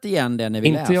kände inte igen det när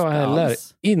vi läste.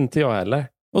 Inte jag heller.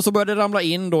 Och så började det ramla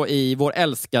in då i vår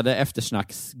älskade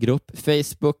eftersnacksgrupp.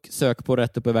 Facebook, sök på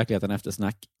Rätt upp i verkligheten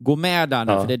eftersnack. Gå med där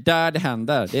nu, för det är där det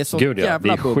händer. Det är så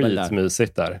jävla bubbel där. Det är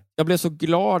skitmysigt där. Jag blev så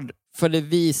glad, för det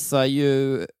visar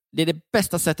ju... Det är det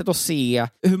bästa sättet att se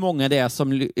hur många det är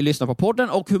som lyssnar på podden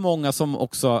och hur många som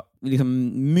också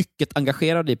liksom mycket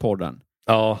engagerade i podden.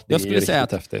 Ja, det jag skulle är säga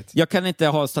riktigt häftigt. Jag kan inte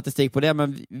ha statistik på det,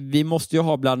 men vi måste ju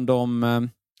ha bland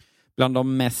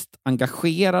de mest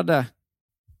engagerade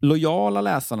lojala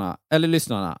läsarna eller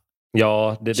lyssnarna.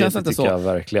 Ja, det tycker jag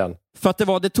verkligen. För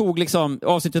att det tog liksom,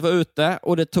 avsnittet var ute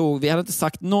och vi hade inte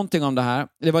sagt någonting om det här.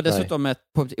 Det var dessutom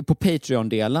på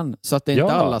Patreon-delen, så att det är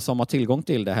inte alla som har tillgång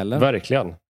till det heller.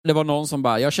 Verkligen. Det var någon som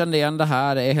bara, jag kände igen det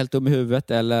här, är helt dum i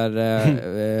huvudet,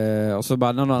 eller och så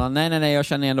bara någon annan, nej, jag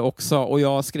känner igen det också. Och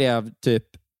jag skrev typ,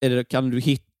 kan du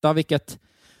hitta vilket,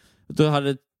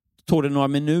 tog det några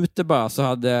minuter bara, så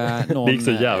hade någon... Det gick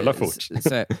så jävla fort.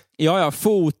 Jag har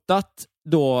fotat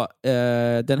då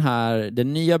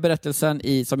den nya berättelsen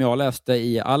som jag läste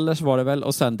i Allers var det väl,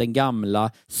 och sen den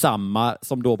gamla, samma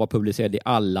som då var publicerad i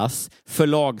Allas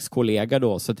förlagskollega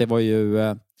då, så det var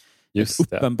ju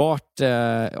uppenbart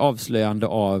avslöjande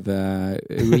av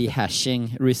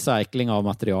recycling av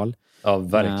material. Ja,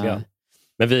 verkligen.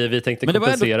 Men vi tänkte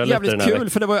kompensera lite den här. Men det var jävligt kul,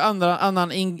 för det var ju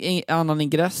annan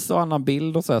ingress och annan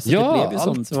bild och så här, så ja, det blev ju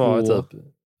allt var typ...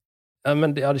 Ja,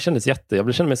 men det kändes jag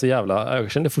kände mig så jävla...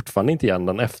 Jag kände fortfarande inte igen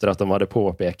den efter att de hade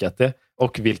påpekat det.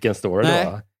 Och vilken story det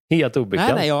var. Helt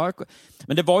obekant.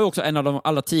 Men det var ju också en av de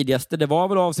allra tidigaste. Det var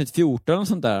väl avsnitt 14 och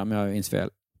sånt där, om jag minns fel.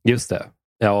 Just det.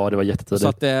 Ja, det var jättetidigt. Så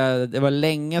att det var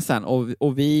länge sedan.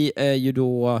 Och vi är ju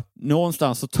då...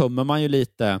 Någonstans så tömmer man ju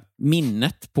lite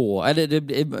minnet på... Eller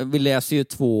vi läser ju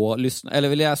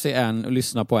vi läser en och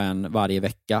lyssnar på en varje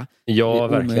vecka. Ja, det är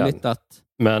verkligen. Omöjligt att...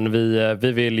 Men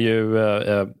vi vill ju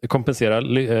kompensera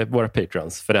våra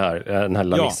patrons för den här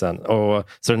lilla missen. Och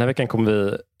så den här veckan kommer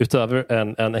vi, utöver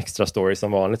en extra story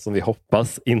som vanligt, som vi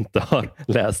hoppas inte har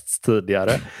lästs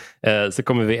tidigare, så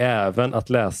kommer vi även att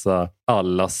läsa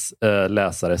allas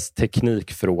läsares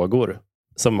teknikfrågor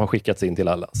som har skickats in till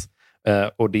allas.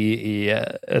 Och det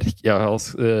är, jag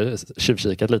har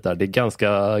tjuvkikat lite här, det är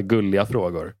ganska gulliga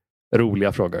frågor.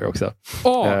 Roliga frågor också.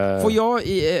 Får jag,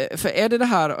 för är det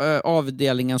här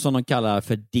avdelningen som de kallar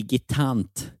för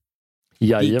digitant?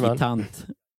 Jajamän. Digitant.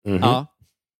 Mm-hmm. Ja,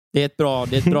 det är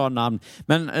ett bra namn.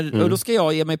 Men då ska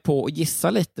jag ge mig på och gissa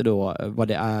lite då vad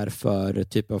det är för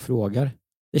typ av frågor.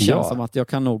 Det känns som att jag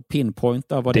kan nog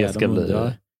pinpointa vad det är de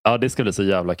undrar. Ja, det ska bli så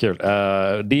jävla kul. Det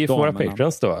är för våra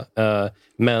patrons då.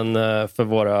 Men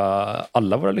för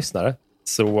alla våra lyssnare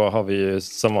så har vi ju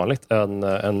som vanligt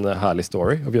en härlig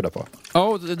story att bjuda på.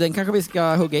 Ja, den kanske vi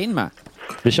ska hugga in med.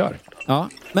 Vi kör. Ja,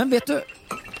 men vet du,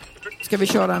 ska vi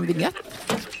köra en vignett?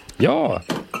 Ja,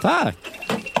 Tack.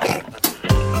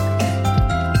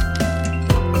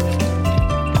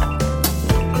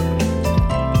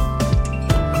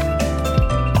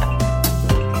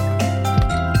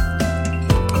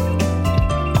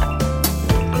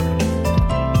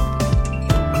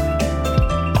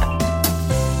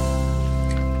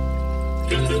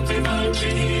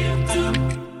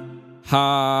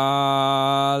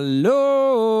 Hallå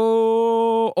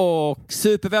och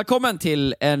supervälkommen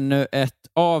till ännu ett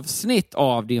avsnitt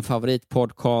av din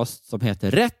favoritpodcast som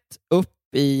heter Rätt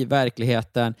upp i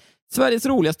verkligheten. Sveriges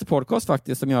roligaste podcast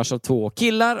faktiskt, som görs av 2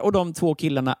 killar, och de 2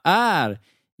 killarna är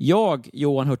jag,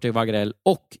 Johan Hurtig Wagrell,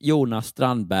 och Jonas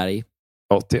Strandberg.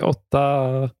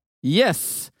 88.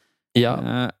 Yes!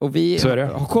 Ja, och vi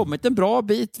har kommit en bra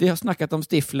bit. Vi har snackat om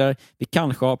Stifler. Vi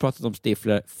kanske har pratat om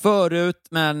Stifler förut,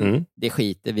 men det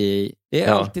skiter vi i. Det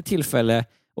är alltid tillfälle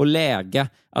och läge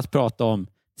att prata om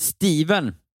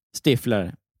Steven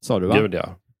Stifler, sa du va? Gud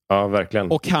ja. Ja,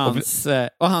 verkligen. Och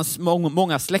hans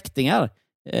många släktingar.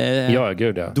 Ja,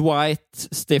 gud ja. Dwight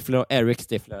Stifler och Eric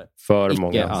Stifler. För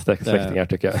många släktingar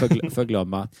tycker jag.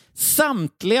 Förglömma.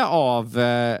 Samtliga av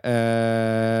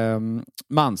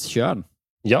manskön.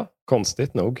 Ja,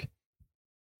 konstigt nog.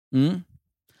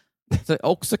 Så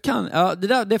också kan,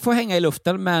 det får hänga i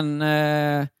luften, men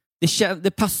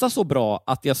det passar så bra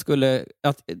att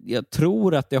jag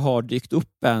tror att det har dykt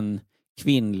upp en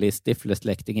kvinnlig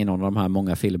Stifler-släkting i någon av de här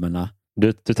många filmerna.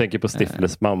 Du tänker på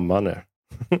Stiflers mamma nu.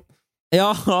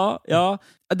 Ja.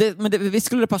 Visst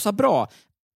skulle det passa bra.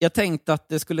 Jag tänkte att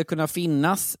det skulle kunna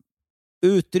finnas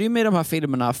utrymme i de här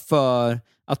filmerna för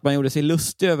att man gjorde sig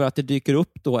lustig över att det dyker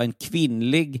upp då en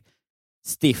kvinnlig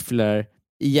Stifler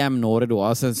i jämnårig då,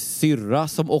 alltså en syrra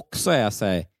som också är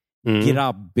sig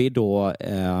grabbig då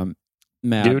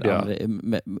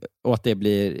och att det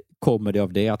blir comedy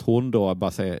av det, att hon då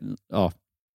bara säger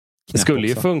det skulle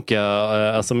ju funka,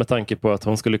 alltså med tanke på att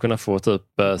hon skulle kunna få typ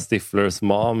Stiflers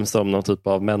mom som någon typ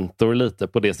av mentor, lite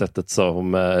på det sättet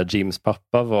som Jims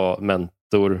pappa var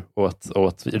mentor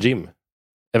åt Jim.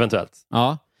 Eventuellt.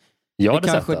 Ja. Jag hade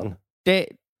sett den. Det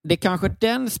är kanske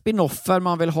den spin-offer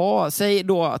man vill ha. Säg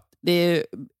då att det är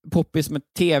poppis med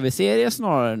tv-serie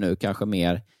snarare nu, kanske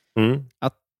mer.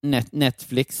 Att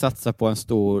Netflix satsar på en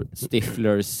stor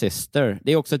Stifler Sister.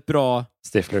 Det är också ett bra...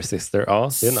 Stifler Sister,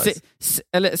 ja, det är nice.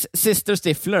 Eller Sister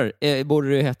Stifler borde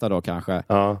det heta då kanske.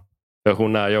 Ja, för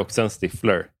hon är ju också en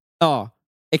Stifler. Ja,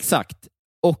 exakt.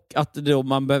 Och att då,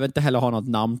 man behöver inte heller ha något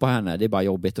namn på henne. Det är bara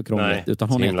jobbigt och krångligt. Nej, utan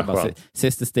hon heter bara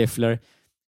Sister Stifler.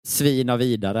 Svina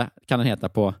vidare kan den heta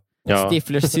på. Ja.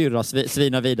 Stiflers syrra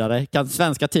svina vidare. Kan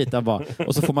svenska titeln vara.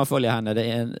 Och så får man följa henne. Det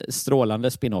är en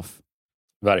strålande spin-off.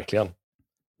 Verkligen.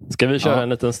 Ska vi köra en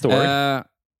liten story?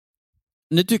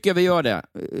 Nu tycker jag vi gör det.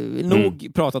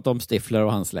 Nog pratat om Stifler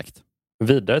och hans släkt.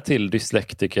 Vidare till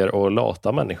dyslektiker och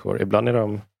lata människor. Ibland är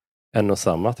de en och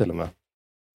samma till och med.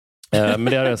 Men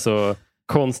det är så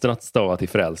konsten att stava till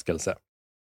förälskelse.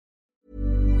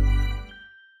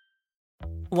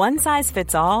 One size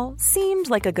fits all seemed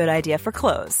like a good idea for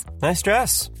clothes. Nice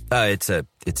dress. It's a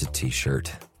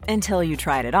t-shirt. Until you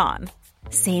tried it on.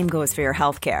 Same goes for your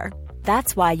healthcare.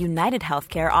 That's why United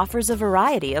Healthcare offers a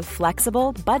variety of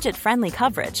flexible, budget-friendly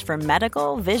coverage for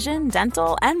medical, vision,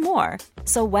 dental, and more.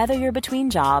 So whether you're between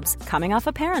jobs, coming off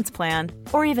a parent's plan,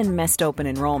 or even missed open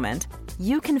enrollment,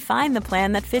 you can find the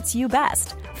plan that fits you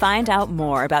best. Find out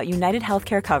more about United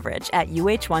Healthcare coverage at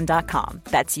uh1.com.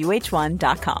 That's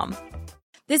uh1.com.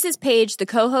 This is Paige, the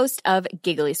co-host of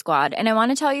Giggly Squad, and I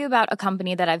want to tell you about a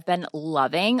company that I've been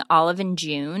loving, Olive &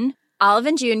 June.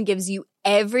 Olive & June gives you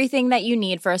everything that you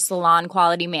need for a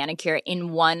salon-quality manicure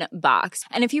in one box.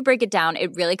 And if you break it down,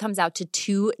 it really comes out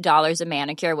to $2 a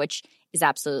manicure, which is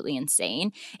absolutely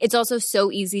insane. It's also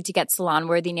so easy to get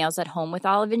salon-worthy nails at home with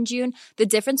Olive & June. The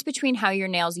difference between how your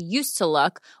nails used to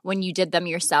look when you did them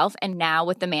yourself and now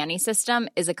with the Mani system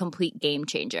is a complete game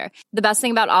changer. The best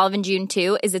thing about Olive & June,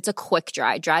 too, is it's a quick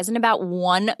dry. Dries in about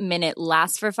 1 minute,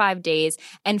 lasts for 5 days,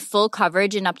 and full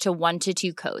coverage in up to 1 to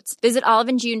 2 coats. Visit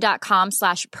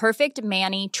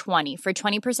oliveandjune.com/perfectmani20 for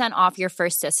 20% off your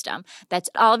first system. That's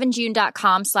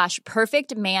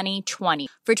oliveandjune.com/perfectmani20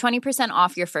 for 20%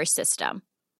 off your first system.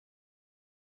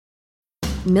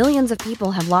 Millions of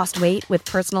people have lost weight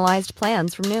with personalized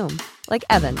plans from Noom. Like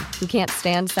Evan, who can't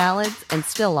stand salads and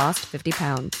still lost 50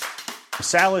 pounds.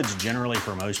 Salads generally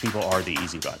for most people are the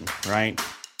easy button, right?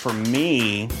 For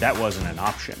me, that wasn't an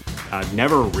option. I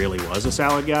never really was a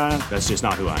salad guy. That's just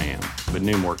not who I am. But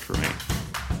Noom worked for me.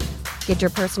 Get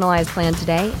your personalized plan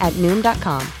today at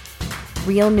Noom.com.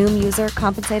 Real Noom user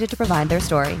compensated to provide their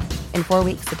story. In 4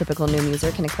 weeks, the typical Noom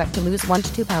user can expect to lose 1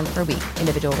 to 2 pounds per week.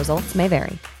 Individual results may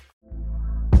vary.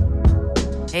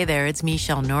 Hey there, it's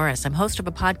Michelle Norris. I'm host of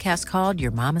a podcast called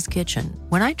Your Mama's Kitchen.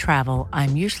 When I travel,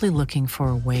 I'm usually looking for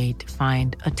a way to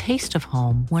find a taste of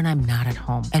home when I'm not at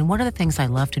home. And one of the things I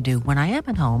love to do when I am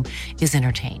at home is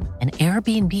entertain. And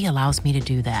Airbnb allows me to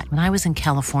do that. When I was in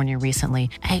California recently,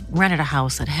 I rented a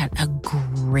house that had a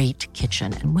great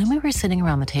kitchen. And when we were sitting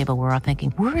around the table, we were all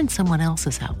thinking, we're in someone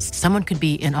else's house. Someone could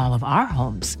be in all of our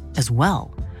homes as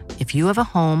well. If you have a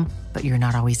home, but you're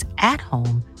not always at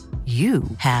home, you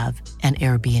have an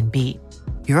Airbnb.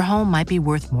 Your home might be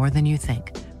worth more than you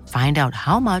think. Find out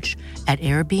how much at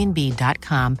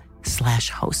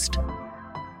airbnb.com/host.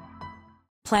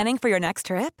 Planning for your next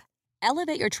trip?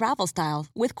 Elevate your travel style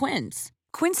with Quince.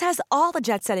 Quince has all the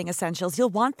jet-setting essentials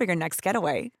you'll want for your next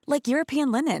getaway, like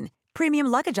European linen,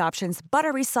 premium luggage options,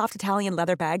 buttery soft Italian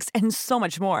leather bags, and so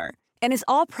much more. And is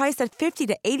all priced at 50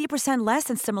 to 80% less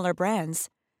than similar brands.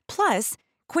 Plus,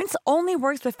 Quince only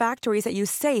works with factories that use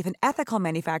safe and ethical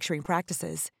manufacturing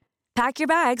practices. Pack your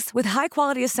bags with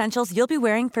high-quality essentials you'll be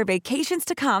wearing for vacations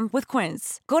to come with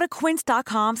Quince. Go to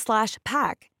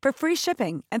quince.com/pack for free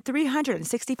shipping and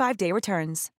 365-day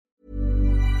returns.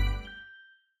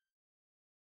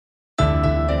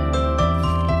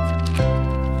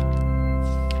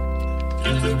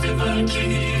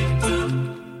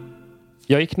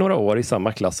 Jag gick några år i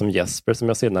samma klass som Jesper som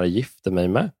jag senare gifte mig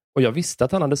med. Och jag visste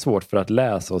att han hade svårt för att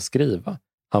läsa och skriva.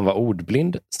 Han var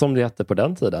ordblind, som det hette på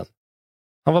den tiden.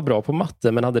 Han var bra på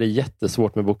matte men hade det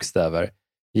jättesvårt med bokstäver.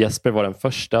 Jesper var den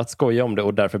första att skoja om det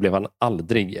och därför blev han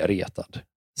aldrig retad.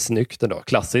 Snyggt ändå.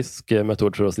 Klassisk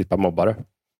metod för att slippa mobbare.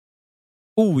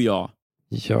 Oh ja.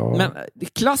 Ja. Men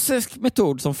klassisk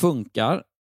metod som funkar.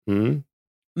 Mm.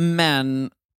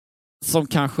 Men som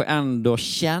kanske ändå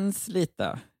känns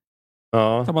lite.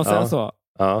 Ja. Kan man säga så?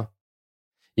 Ja.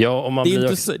 Ja, om man det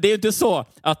är inte så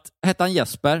att hette han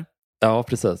Jesper? Ja,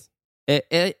 precis.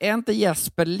 Är inte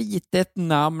Jesper lite ett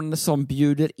namn som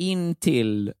bjuder in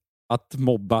till att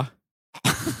mobba?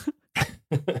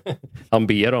 Han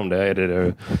ber om det, är det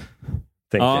du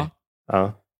tänker?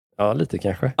 Ja. Ja, lite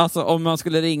kanske. Alltså om man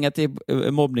skulle ringa till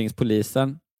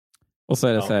mobbningspolisen och så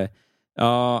är det så här,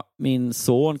 ja, min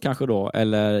son kanske då,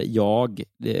 eller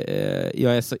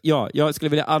jag skulle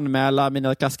vilja anmäla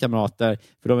mina klasskamrater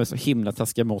för de är så himla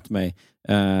taskiga mot mig.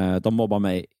 De mobbar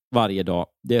mig varje dag.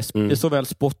 Det är såväl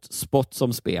spott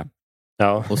som spe.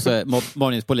 Ja. Och så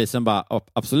mobbningspolisen bara,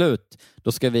 absolut,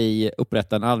 då ska vi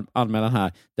upprätta en anmälan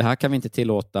här. Det här kan vi inte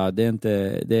tillåta. Det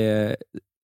är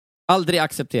aldrig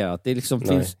accepterat. Det är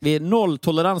liksom vi är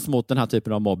nolltolerans mot den här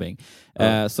typen av mobbing.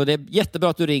 Så det är jättebra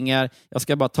att du ringer. Jag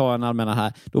ska bara ta en anmälan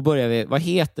här. Då börjar vi. Vad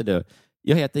heter du?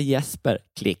 Jag heter Jesper.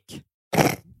 Klick.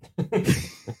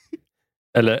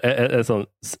 Eller en sån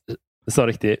så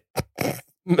riktigt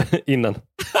innan.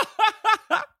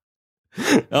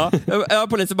 Ja,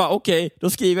 polisen bara okej, då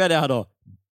skriver jag det här då.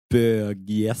 Bög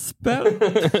Jesper.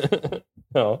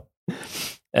 Ja.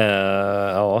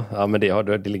 Ja, men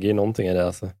det ligger ju någonting i det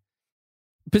alltså.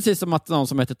 Precis som att någon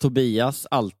som heter Tobias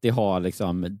alltid har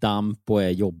liksom damp och är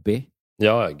jobbig.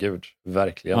 Ja, gud.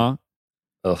 Verkligen.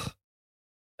 Ja.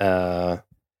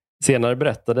 Senare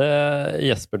berättade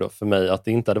Jesper då för mig att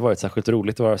det inte hade varit särskilt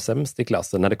roligt att vara sämst i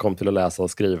klassen när det kom till att läsa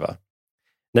och skriva.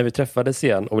 När vi träffades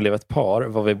igen och blev ett par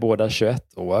var vi båda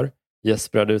 21 år.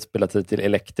 Jesper hade utbildat sig till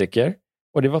elektriker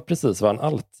och det var precis vad han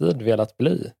alltid velat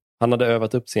bli. Han hade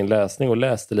övat upp sin läsning och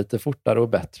läste lite fortare och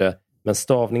bättre, men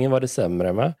stavningen var det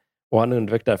sämre med. Och han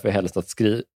undvek därför helst att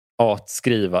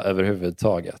skriva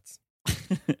överhuvudtaget.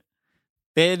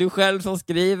 Det är du själv som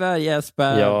skriver,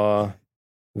 Jesper. Ja,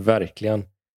 verkligen.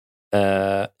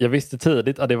 Jag visste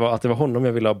tidigt att det var honom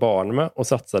jag ville ha barn med och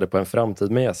satsade på en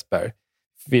framtid med Jesper.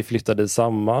 Vi flyttade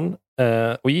samman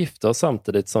och gifte oss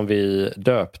samtidigt som vi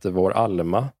döpte vår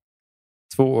Alma.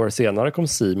 2 år senare kom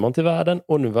Simon till världen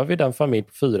och nu var vi den familj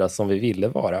på 4 som vi ville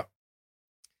vara.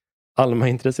 Alma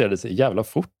intresserade sig jävla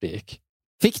fort det gick.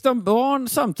 Fick de barn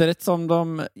samtidigt som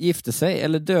de gifte sig?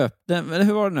 Eller döpte? Eller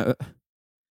hur var det nu?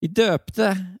 Vi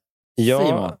döpte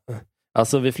Simon.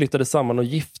 Alltså vi flyttade samman och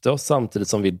gifte oss samtidigt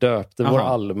som vi döpte vår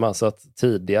Alma. Så att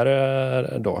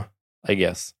tidigare då, I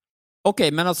guess.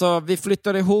 Okej, men alltså vi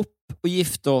flyttade ihop och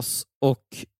gifte oss och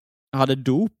hade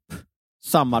dop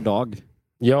samma dag.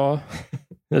 Ja,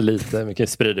 lite. Vi kan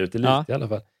sprida ut det lite i alla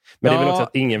fall. Men det är väl också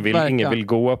att ingen vill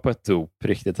gå på ett dop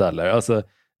riktigt heller. Alltså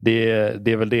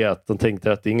det är väl det att de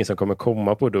tänkte att det är ingen som kommer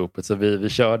komma på dopet. Så vi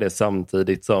kör det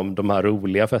samtidigt som de här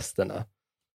roliga festerna.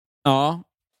 Ja,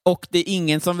 och det är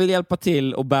ingen som vill hjälpa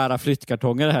till att bära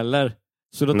flyttkartonger heller.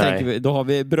 Så då tänker vi, då har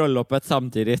vi bröllopet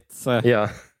samtidigt. Så. Ja.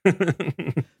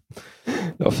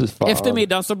 Ja, fy fan. Efter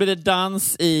middagen så blir det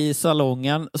dans i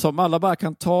salongen som alla bara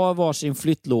kan ta varsin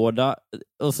flyttlåda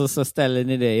och så ställer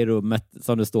ni det i rummet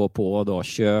som det står på och då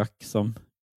kök som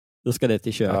då ska det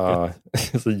till köket. Ja,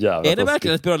 så jävla är det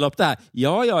verkligen ett bröllop det här?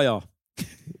 Ja.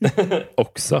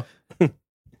 Också.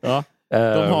 Ja.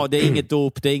 Det är inget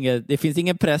dop, det finns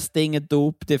ingen präst, det är inget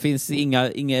dop, det finns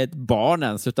inget barn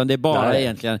ens, utan det är bara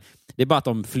egentligen, det är bara att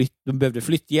de behövde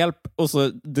flytthjälp och så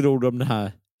drog de den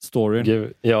här storyn.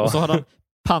 Gud, ja. Och så har de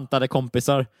pantade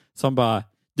kompisar som bara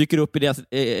dyker upp i deras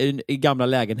i gamla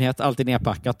lägenhet, alltid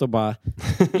nedpackat och bara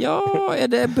ja, är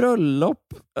det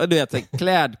bröllop? Du vet,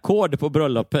 klädkod på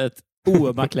bröllopet,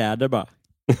 oömma kläder bara.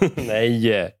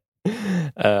 Nej.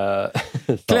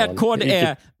 Klädkod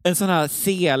är en sån här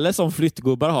sele som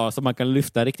flyttgubbar har som man kan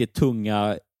lyfta riktigt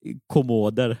tunga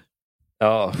kommoder.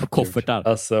 Ja, koffertar.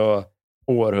 Alltså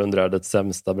århundradets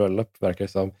sämsta bröllop verkar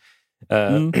det som.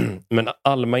 Men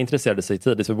Alma intresserade sig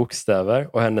tidigt för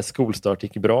bokstäver och hennes skolstart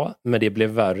gick bra, men det blev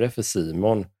värre för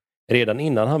Simon. Redan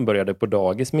innan han började på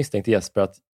dagis misstänkte Jesper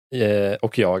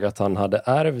och jag att han hade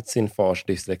ärvt sin fars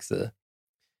dyslexi.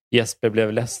 Jesper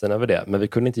blev ledsen över det, men vi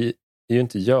kunde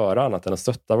inte göra annat än att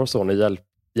stötta vår son och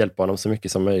hjälpa honom så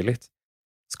mycket som möjligt.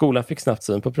 Skolan fick snabbt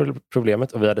syn på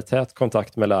problemet och vi hade tät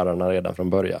kontakt med lärarna redan från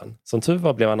början. Som tur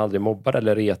var blev han aldrig mobbad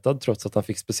eller retad trots att han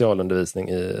fick specialundervisning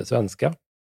i svenska.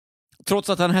 Trots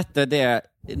att han hette det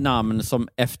namn som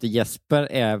efter Jesper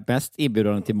är mest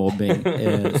inbjudande till mobbing,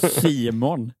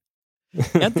 Simon.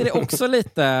 Är inte det också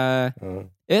lite...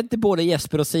 Är inte både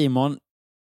Jesper och Simon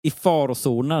i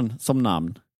farozonen som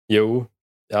namn? Jo.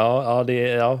 Det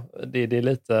är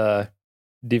lite...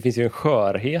 Det finns ju en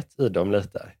skörhet i dem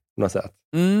lite, på något sätt.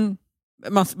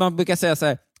 Man brukar säga så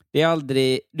här,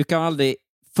 du kan aldrig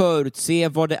förutse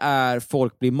vad det är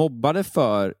folk blir mobbade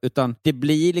för, utan det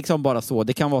blir liksom bara så.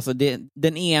 Det kan vara så,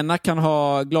 den ena kan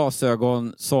ha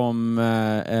glasögon som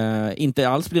inte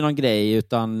alls blir någon grej,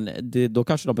 utan då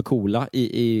kanske de är coola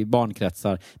i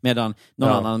barnkretsar, medan någon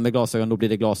annan med glasögon, då blir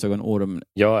det glasögon och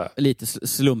lite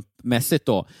slumpmässigt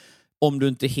då. Om du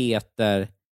inte heter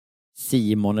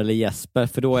Simon eller Jesper,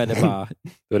 för då är det bara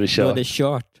då är det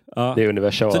kört. Ja. Det är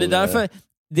universal. Så det är därför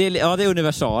det är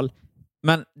universal,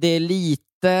 men det är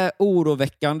lite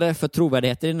oroväckande för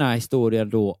trovärdigheten i den här historien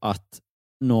då att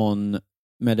någon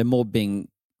med det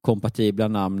mobbing-kompatibla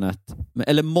namnet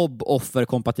eller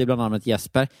mobboffer-kompatibla namnet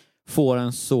Jesper får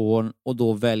en son och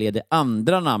då väljer det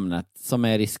andra namnet som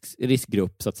är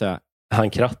riskgrupp så att säga. Han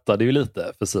krattade ju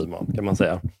lite för Simon, kan man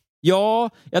säga. Ja,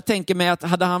 jag tänker mig att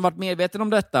hade han varit medveten om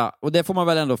detta, och det får man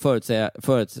väl ändå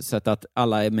förutsätta att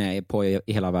alla är med på i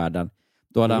hela världen,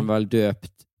 då hade han väl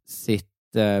döpt sitt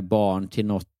barn till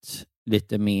något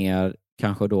lite mer,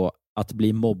 kanske då att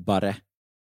bli mobbare.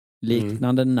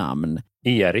 Liknande namn.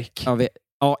 Erik.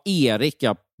 Erik,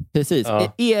 ja. Precis.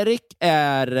 Ja. Erik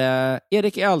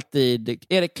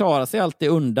klarar sig alltid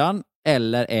undan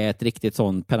eller är ett riktigt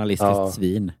sån penalistiskt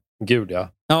svin. Gud, ja.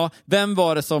 Ja, vem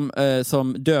var det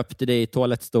som döpte dig i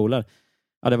toalettstolar?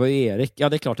 Ja, det var ju Erik. Ja,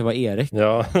 det är klart det var Erik.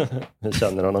 Ja, jag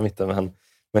känner honom inte, men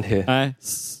det... Nej,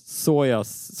 så jag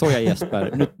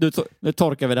Jesper. Nu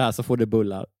torkar vi det här så får det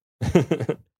bullar.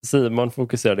 Simon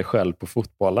fokuserade själv på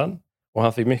fotbollen och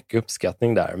han fick mycket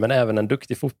uppskattning där. Men även en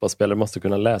duktig fotbollsspelare måste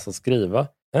kunna läsa och skriva.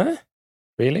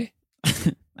 Really?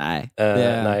 Nej.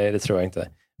 Nej, det tror jag inte.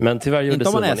 Men tyvärr gjorde inte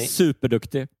om man Simon är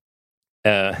superduktig.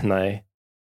 Nej.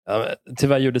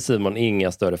 Tyvärr gjorde Simon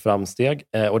inga större framsteg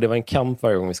och det var en kamp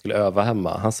varje gång vi skulle öva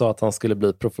hemma. Han sa att han skulle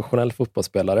bli professionell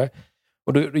fotbollsspelare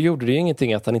och då gjorde det ju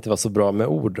ingenting att han inte var så bra med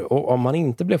ord. Och om han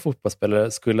inte blev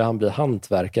fotbollsspelare skulle han bli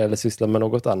hantverkare eller syssla med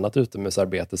något annat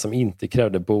utomhusarbete som inte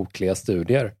krävde bokliga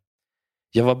studier.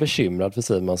 Jag var bekymrad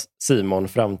för Simon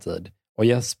framtid och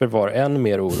Jesper var än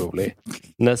mer orolig.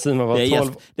 När Simon var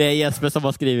 12... Det är Jesper som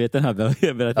har skrivit den här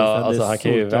berättelsen. Ja, alltså han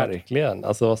kan ju verkligen.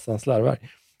 Alltså han slarvar.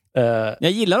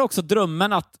 Jag gillar också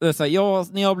drömmen att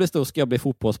när jag blir stor ska jag bli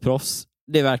fotbollsproffs.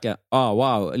 Det är verkligen,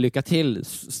 wow, lycka till,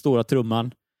 stora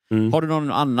trumman. Har du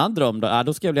någon annan dröm då?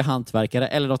 Då ska jag bli hantverkare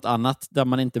eller något annat där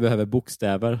man inte behöver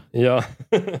bokstäver. Ja.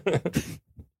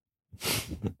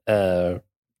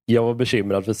 Jag var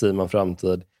bekymrad för Simon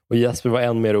framtid och Jesper var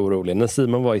än mer orolig. När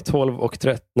Simon var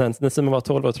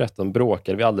 12 och 13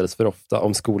 bråkade vi alldeles för ofta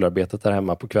om skolarbetet här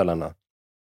hemma på kvällarna.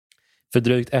 För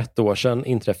drygt 1 år sedan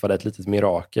inträffade ett litet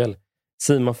mirakel.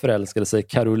 Simon förälskade sig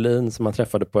Caroline som han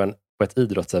träffade på ett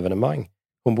idrottsevenemang.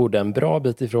 Hon bodde en bra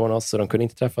bit ifrån oss så de kunde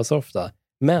inte träffas så ofta.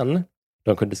 Men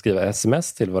de kunde skriva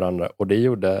sms till varandra och det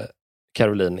gjorde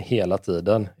Caroline hela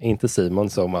tiden. Inte Simon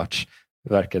so much,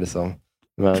 verkade det som.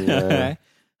 Men,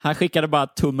 han skickade bara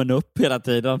tummen upp hela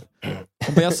tiden.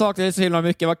 Jag saknade det så himla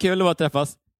mycket. Vad kul det var att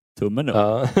träffas. Tummen upp.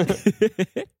 Ja.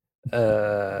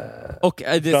 Och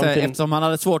det är så här, eftersom han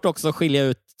hade svårt också att skilja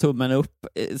ut tummen upp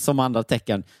som andra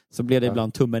tecken, så blev det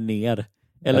ibland tummen ner.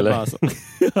 Eller bara så.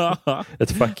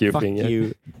 Ett fuck you-finger. Fuck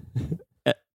you.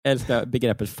 Jag älskar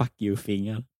begreppet fuck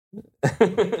you-finger.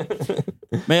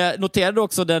 Men jag noterade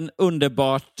också den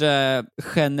underbart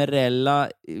generella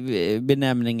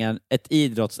benämningen ett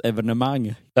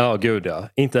idrottsevenemang. Ja, gud ja.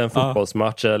 Inte en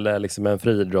fotbollsmatch eller liksom en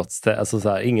friidrotts... Alltså så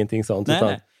här, ingenting sånt. Nej, utan...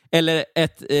 nej. Eller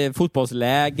ett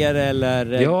fotbollsläger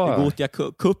eller Gothia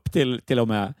Cup till och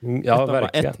med. Ja,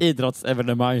 verkligen. Ett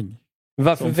idrottsevenemang.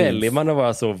 Varför väljer man att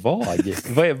vara så vag?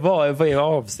 vad är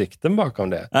avsikten bakom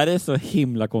det? Ja, det är så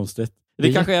himla konstigt.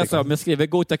 Det kanske är så, om jag skriver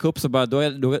Gothia Cup så bara, då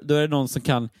är det någon som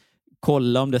kan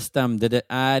kolla om det stämde.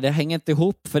 Det hänger inte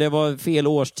ihop, för det var fel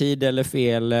årstid eller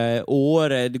fel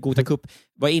år. Gothia Cup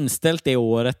var inställt det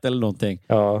året eller någonting.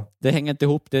 Ja. Det hänger inte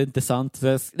ihop, det är inte sant.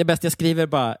 Det bästa jag skriver är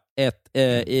bara ett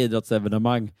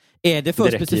idrottsevenemang. Är det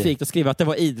för specifikt att skriva att det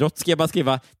var idrott? Ska jag bara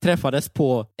skriva träffades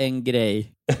på en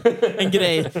grej?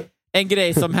 En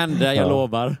grej som hände, jag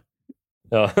lovar.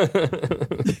 Ja.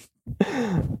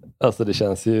 Alltså det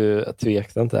känns ju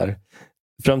tveksamt här.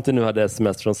 Fram till nu hade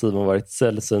sms från Simon varit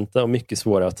sällsynta och mycket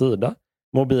svåra att tyda.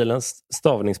 Mobilens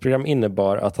stavningsprogram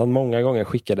innebar att han många gånger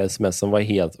skickade sms som var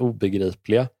helt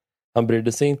obegripliga. Han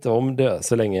brydde sig inte om det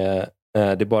så länge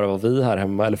det bara var vi här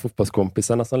hemma eller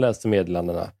fotbollskompisarna som läste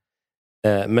meddelandena.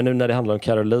 Men nu när det handlar om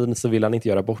Caroline så vill han inte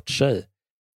göra bort sig.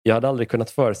 Jag hade aldrig kunnat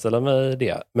föreställa mig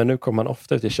det, men nu kom han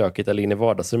ofta ut i köket eller in i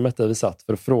vardagsrummet där vi satt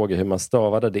för att fråga hur man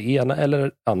stavade det ena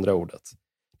eller andra ordet.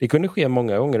 Det kunde ske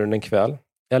många gånger under en kväll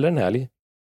eller en helg.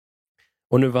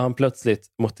 Och nu var han plötsligt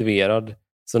motiverad,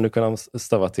 så nu kan han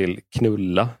stava till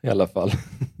knulla i alla fall.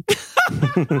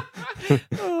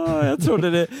 Jag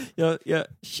trodde det.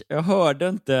 Jag hörde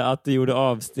inte att du gjorde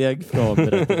avsteg från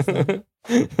berättelsen.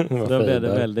 Då blev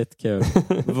det väldigt kul.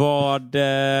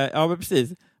 Ja, men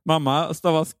precis. Mamma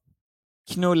stavas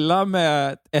knulla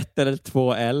med 1 eller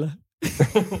 2 L.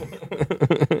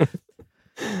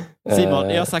 Simon,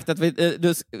 jag har sagt att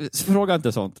du frågar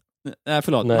inte sånt. Nej,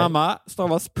 förlåt. Nej. Mamma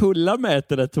stavas pulla med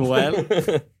 1 eller 2 L.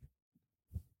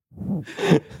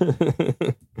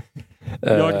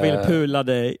 Jag vill pula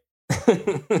dig.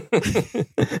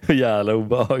 Jävla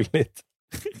obehagligt.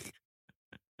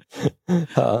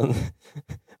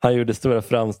 Han gjorde stora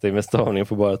framsteg med stavningen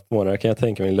på bara 1 månad, kan jag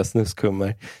tänka mig, lilla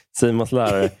snuskummer. Simons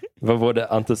lärare var både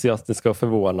entusiastiska och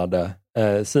förvånade.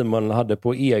 Simon hade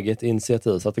på eget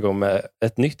initiativ satt igång med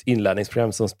ett nytt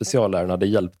inlärningsprogram som specialläraren hade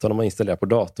hjälpt honom att installera på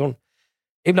datorn.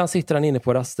 Ibland sitter han inne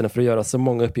på rasterna för att göra så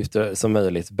många uppgifter som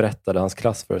möjligt, berättade hans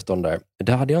klassföreståndare.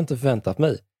 Det hade jag inte förväntat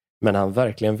mig. Men han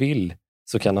verkligen vill,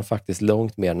 så kan han faktiskt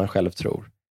långt mer än han själv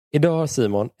tror. Idag har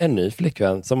Simon en ny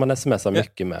flickvän som han smsar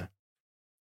mycket med.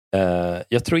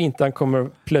 Jag tror inte han kommer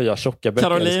plöja tjocka böcker.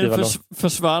 Caroline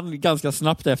försvann ganska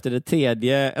snabbt efter det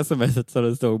 3:e smset, så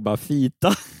det stod bara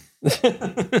fita.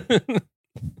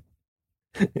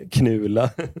 Knula.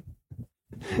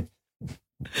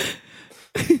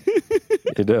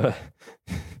 Idag.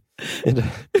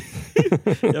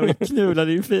 Jag vill knula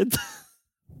din fita.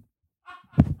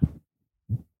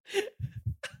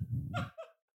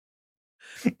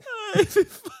 Nej, fy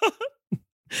fan.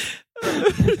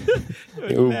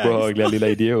 Obehagliga lilla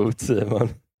idiot, Simon.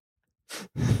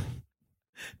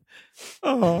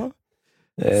 Ja.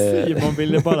 Simon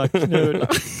ville bara knulla.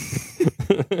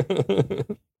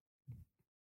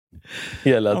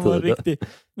 Hela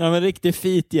tiden. Riktig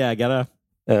fitjägare.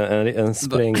 En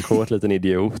sprängkåt liten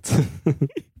idiot.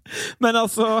 Men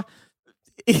alltså,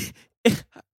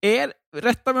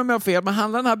 rätta mig om jag har fel, men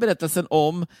handlar den här berättelsen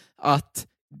om att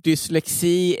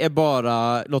dyslexi är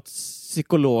bara något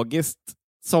psykologiskt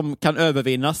som kan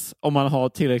övervinnas om man har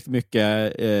tillräckligt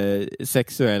mycket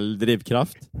sexuell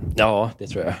drivkraft? Ja, det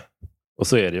tror jag. Och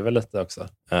så är det väl lite också.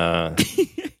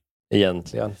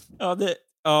 Egentligen.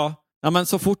 Ja, men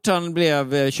så fort han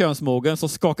blev könsmogen så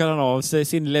skakade han av sig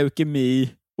sin leukemi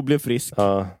och blev frisk.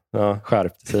 Ja,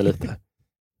 skärpte sig lite.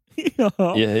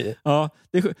 Ja,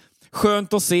 det är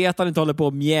skönt att se att han inte håller på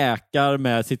och mjäkar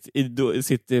med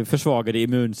sitt försvagade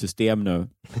immunsystem nu.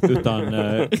 Utan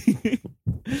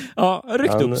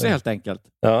ryckt upp sig helt enkelt.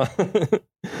 Ja.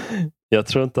 Jag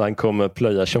tror inte han kommer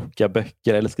plöja tjocka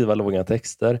böcker eller skriva långa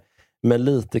texter. Men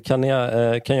lite kan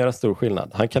göra stor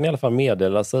skillnad. Han kan i alla fall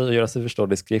meddela sig och göra sig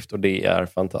förstådd i skrift, och det är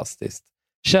fantastiskt.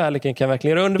 Kärleken kan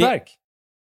verkligen göra underverk.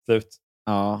 Slut.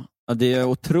 Ja, det är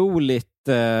otroligt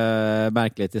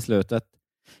märkligt i slutet.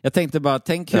 Jag tänkte bara,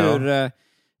 tänk hur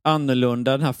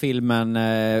annorlunda den här filmen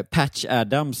Patch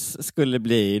Adams skulle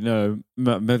bli nu,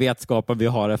 med vetskapen vi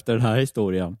har efter den här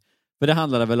historien. För det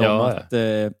handlade väl om att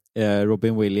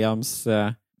Robin Williams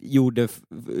gjorde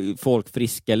folk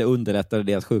friska eller underlättade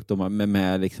deras sjukdomar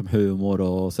med liksom humor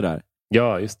och sådär.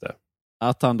 Ja, just det.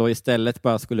 Att han då istället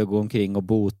bara skulle gå omkring och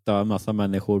bota en massa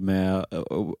människor med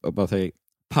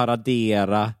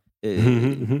paradera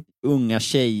unga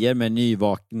tjejer med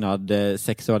nyvaknad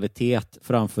sexualitet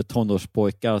framför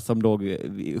tonårspojkar som låg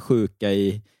sjuka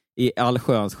i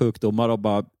allsköns sjukdomar och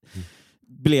bara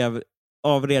blev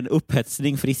av ren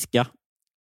upphetsning friska.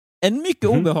 En mycket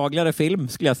obehagligare film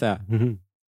skulle jag säga.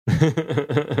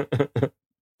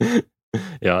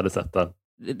 Jag hade sett den.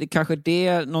 Kanske det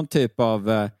är någon typ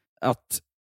av att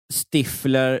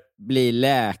Stifler blir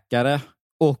läkare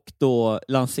och då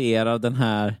lanserar den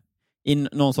här i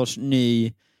någon sorts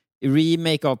ny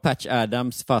remake av Patch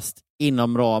Adams fast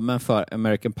inom ramen för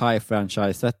American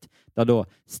Pie-franchiset där då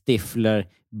Stifler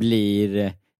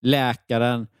blir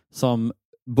läkaren som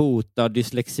botar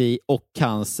dyslexi och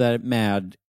cancer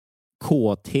med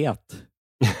kåthet.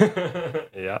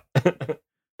 Ja.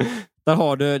 Där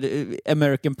har du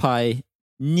American Pie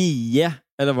 9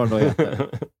 eller vad det då heter.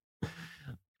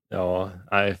 Ja,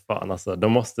 nej fan alltså.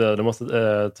 De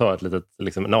måste ta ett litet,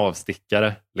 liksom, en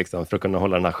avstickare liksom, för att kunna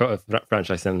hålla den här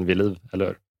franchisen vid liv, eller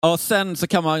hur? Ja, sen så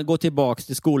kan man gå tillbaka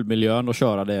till skolmiljön och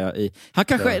köra det i... Han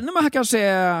kanske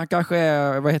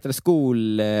är vad heter det,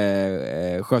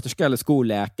 skolsköterska eller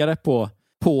skolläkare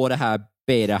på det här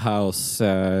Beta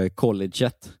House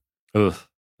colleget. Jag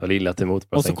illa till emot.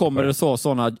 Och så kommer det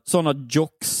såna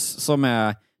jocks som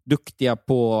är duktiga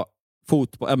på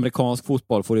amerikansk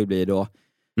fotboll får det bli då.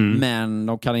 Men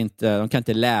de kan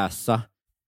inte läsa.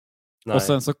 Nej. Och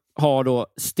sen så har då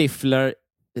Stifler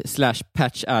 /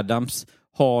 Patch Adams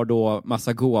har då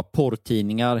massa goa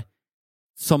porrtidningar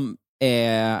som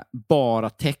är bara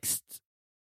text.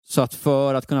 Så att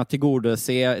för att kunna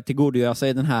tillgodogöra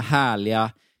sig den här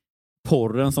härliga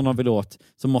porren som de vill åt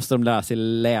så måste de lära sig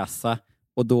läsa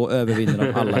och då övervinner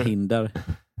de alla hinder.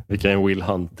 Vilken Will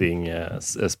Hunting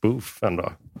spoof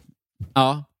ändå.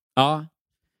 Ja.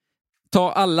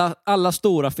 Ta alla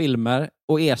stora filmer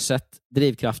och ersätt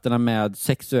drivkrafterna med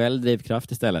sexuell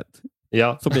drivkraft istället.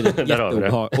 Ja. Så blir det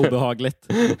jätteobehagligt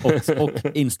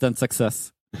och instant success.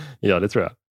 Ja, det tror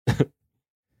jag.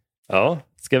 Ja,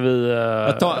 ska vi...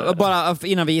 Bara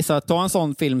innan vi gissar, ta en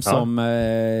sån film som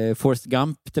Forrest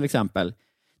Gump till exempel.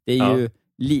 Det är ju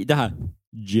det här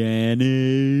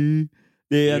Jenny.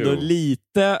 Det är ändå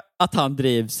lite att han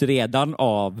drivs redan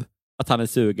av att han är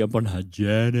sugen på den här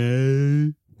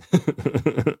Jenny.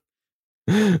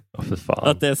 För fan.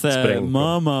 Att det är såhär,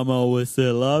 Mama always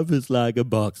said life is like a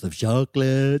box of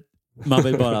chocolate. Man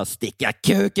vill bara sticka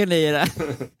kuken i det.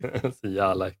 Så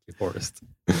jävla äcklig Forrest.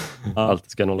 Allt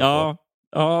ska hålla på.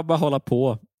 Ja, bara hålla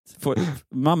på.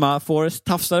 Mamma, Forrest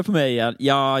tafsade på mig igen.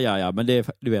 Ja, men det,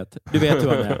 du vet hur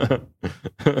han är.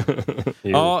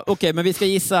 Ja, okej, men vi ska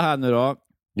gissa här nu då.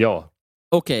 Ja.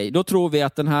 Okej, då tror vi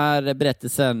att den här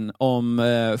berättelsen om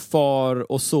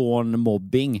far och son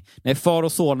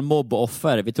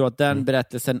mobboffer. Vi tror att den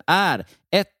berättelsen är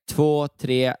 1, 2,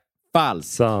 3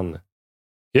 falskt. Sann.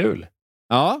 Kul.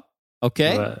 Ja,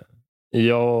 okej.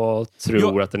 Jag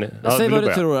tror att den är... Säg vad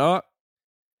du tror, ja.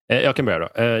 Jag kan börja då.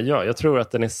 Jag tror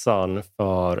att den är sann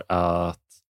för att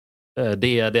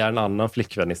det är en annan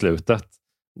flickvän i slutet.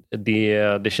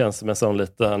 Det känns som en sån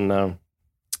liten...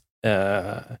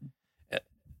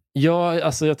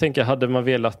 jag tänker, hade man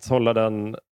velat hålla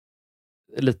den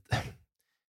lite...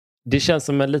 Det känns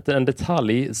som en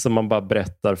detalj som man bara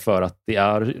berättar för att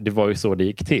det var ju så det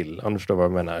gick till. Om du förstår vad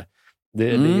jag menar.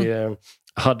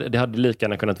 Det hade lika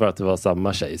gärna kunnat vara att det var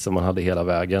samma tjej som man hade hela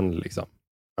vägen. Liksom.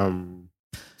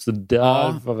 Så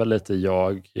där var väl lite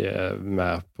jag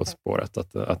med på spåret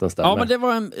att den stämmer. Ja, men det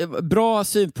var en bra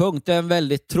synpunkt. Det är en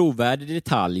väldigt trovärdig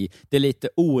detalj. Det är lite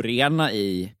orena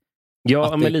i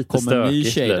att men lite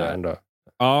stökigt blir det ändå.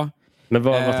 Ja. Men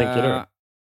vad tänker du?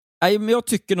 Men jag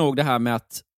tycker nog det här med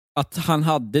att han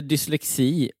hade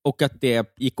dyslexi och att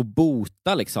det gick att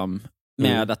bota liksom,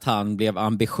 med att han blev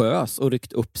ambitiös och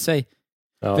ryckt upp sig.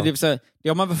 Ja. För det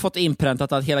har man väl fått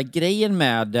inpräntat att hela grejen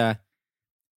med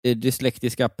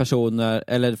dyslektiska personer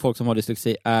eller folk som har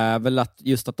dyslexi är väl att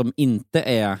just att de inte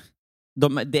är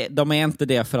de är inte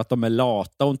det för att de är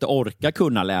lata och inte orkar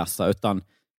kunna läsa, utan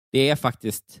det är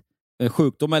faktiskt en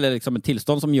sjukdom eller liksom ett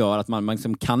tillstånd som gör att man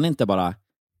liksom kan inte bara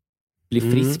bli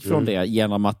frisk från det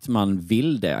genom att man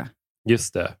vill det.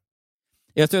 Just det.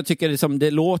 Jag tycker liksom,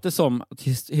 det låter som att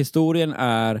historien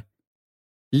är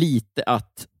lite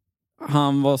att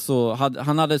han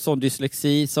hade sån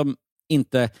dyslexi som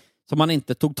man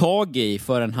inte tog tag i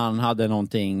förrän han hade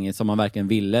någonting som man verkligen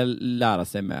ville lära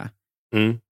sig med.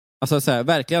 Alltså så här,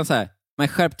 verkligen så här, men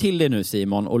skärp till dig nu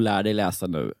Simon och lär dig läsa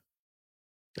nu.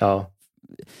 Ja.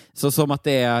 Så som att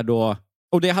det är då...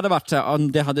 Och det hade varit så här,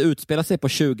 om det hade utspelat sig på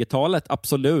 20-talet,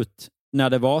 absolut. När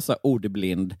det var så här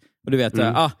ordblind. Och du vet,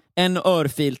 en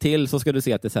örfil till så ska du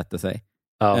se att det sätter sig.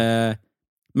 Ja.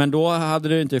 Men då hade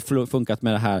det inte funkat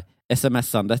med det här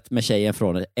smsandet med tjejen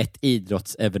från ett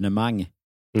idrottsevenemang.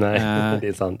 Nej, det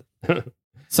är sant.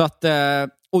 Så att,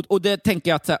 och det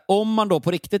tänker jag att så här, om man då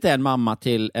på riktigt är en mamma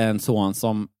till en son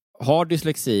som har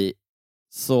dyslexi,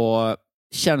 så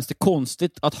känns det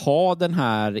konstigt att ha den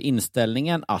här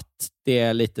inställningen att det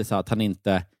är lite så att han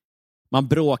inte, man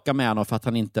bråkar med honom för att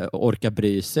han inte orkar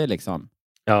bry sig liksom.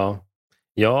 Ja,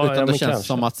 utan det känns kanske.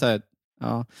 som att så här,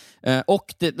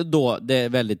 och det är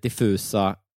väldigt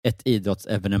diffusa ett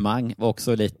idrottsevenemang var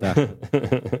också lite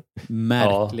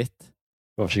märkligt.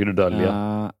 Vad försöker du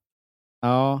dölja?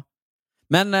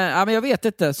 Men jag vet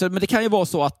inte. Men det kan ju vara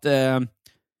så att det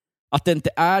inte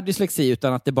är dyslexi,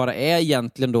 utan att det bara är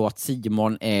egentligen då att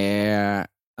Simon är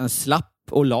en slapp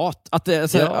och lat.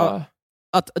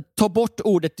 Att ta bort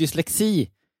ordet dyslexi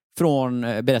från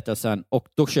berättelsen, och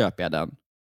då köper jag den.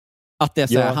 Att det är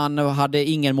så här, han hade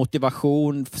ingen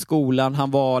motivation för skolan.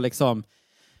 Han var liksom,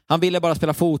 han ville bara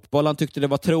spela fotboll. Han tyckte det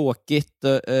var tråkigt.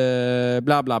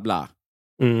 Bla bla bla.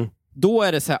 Mm. Då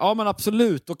är det så här, men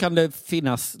absolut, då kan det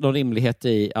finnas någon rimlighet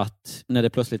i att när det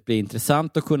plötsligt blir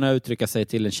intressant att kunna uttrycka sig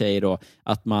till en tjej då,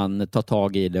 att man tar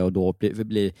tag i det och då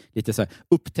blir lite så här,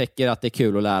 upptäcker att det är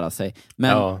kul att lära sig.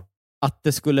 Men att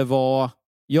det skulle vara,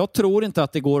 jag tror inte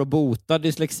att det går att bota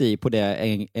dyslexi på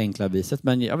det enkla viset,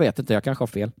 men jag vet inte, jag kanske har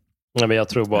fel. Nej, men jag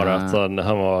tror bara att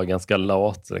han var ganska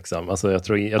lat liksom. Alltså jag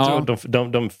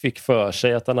tror de fick för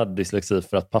sig att han hade dyslexi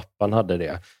för att pappan hade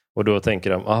det. Och då tänker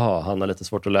de, han har lite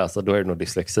svårt att läsa, då är det nog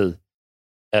dyslexi.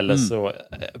 Eller så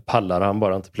pallar han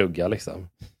bara inte plugga liksom.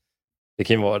 Det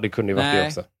kunde ju varit det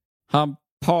också. Han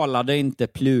palade inte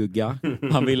plugga.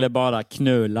 Han ville bara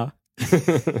knöla.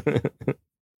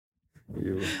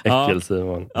 Äckel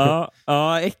Simon.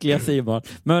 Äckliga Simon.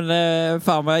 Men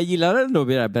fan vad jag gillar den då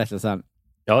vid den här berättelsen.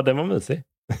 Ja, den var mysig.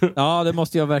 Ja, det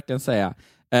måste jag verkligen säga.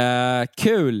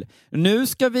 Kul. Nu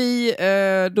ska vi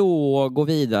då gå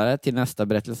vidare till nästa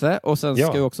berättelse, och sen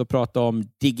ska vi också prata om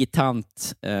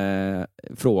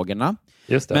digitant-frågorna.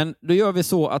 Just det. Men då gör vi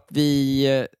så att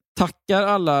vi tackar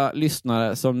alla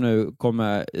lyssnare som nu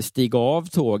kommer stiga av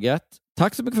tåget.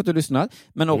 Tack så mycket för att du lyssnar.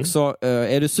 Men också,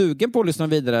 är du sugen på att lyssna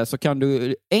vidare, så kan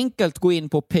du enkelt gå in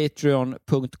på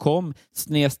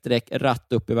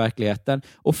patreon.com/rattuppiverkligheten,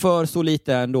 och för så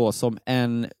lite ändå som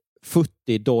en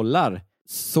 $40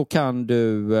 så kan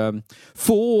du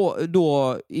få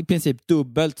då i princip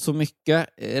dubbelt så mycket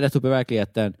rätt upp i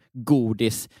verkligheten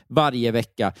godis varje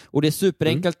vecka. Och det är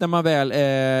superenkelt när man väl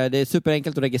det är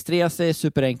superenkelt att registrera sig,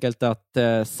 superenkelt att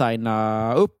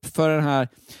signa upp för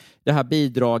det här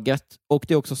bidraget, och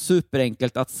det är också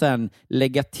superenkelt att sen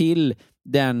lägga till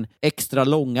den extra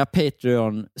långa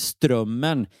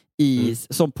Patreon-strömmen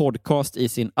som podcast i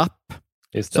sin app.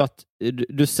 Just det. Så att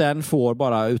du sen får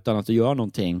bara, utan att du gör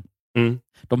någonting,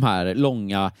 de här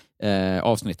långa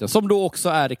avsnitten som då också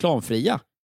är reklamfria.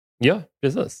 Ja,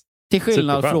 precis. Till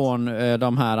skillnad från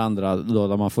de här andra då,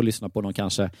 där man får lyssna på dem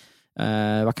kanske.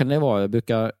 Vad kan det vara?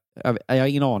 Jag har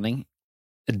ingen aning.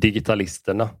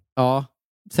 Digitalisterna. Ja,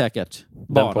 säkert.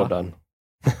 Den podden.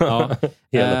 Ja.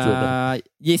 Hela tiden.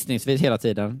 Gissningsvis hela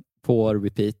tiden på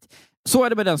repeat. Så är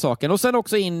det med den saken. Och sen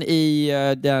också in i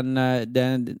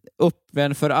den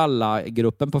öppen för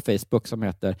alla-gruppen på Facebook som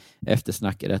heter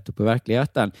Eftersnack rätt upp i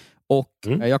verkligheten. Och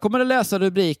jag kommer att läsa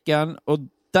rubriken, och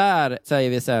där säger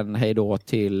vi sen hej då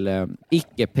till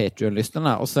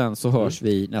icke-Patreon-lyssnarna, och sen så hörs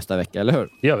vi nästa vecka, eller hur?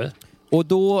 Det gör vi. Och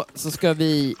då så ska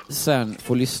vi sen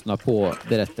få lyssna på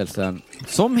berättelsen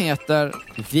som heter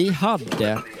Vi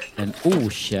hade en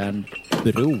okänd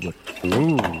bror.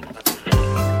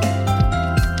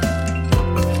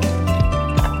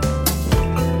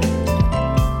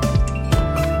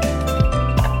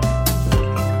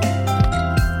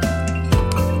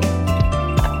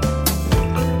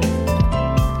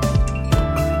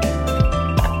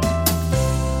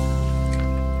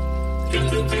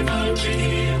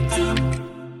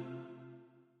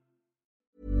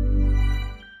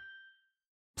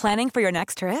 Planning for your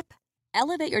next trip?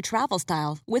 Elevate your travel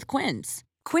style with Quince.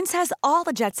 Quince has all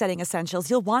the jet-setting essentials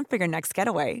you'll want for your next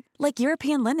getaway, like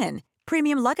European linen,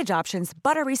 premium luggage options,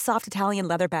 buttery soft Italian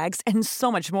leather bags, and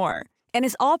so much more. And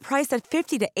is all priced at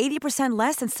 50 to 80%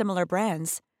 less than similar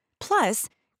brands. Plus,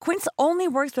 Quince only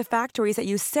works with factories that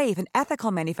use safe and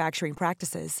ethical manufacturing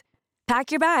practices.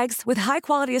 Pack your bags with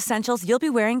high-quality essentials you'll be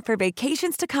wearing for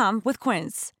vacations to come with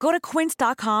Quince. Go to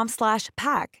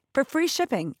quince.com/pack for free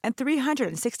shipping and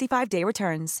 365-day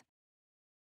returns.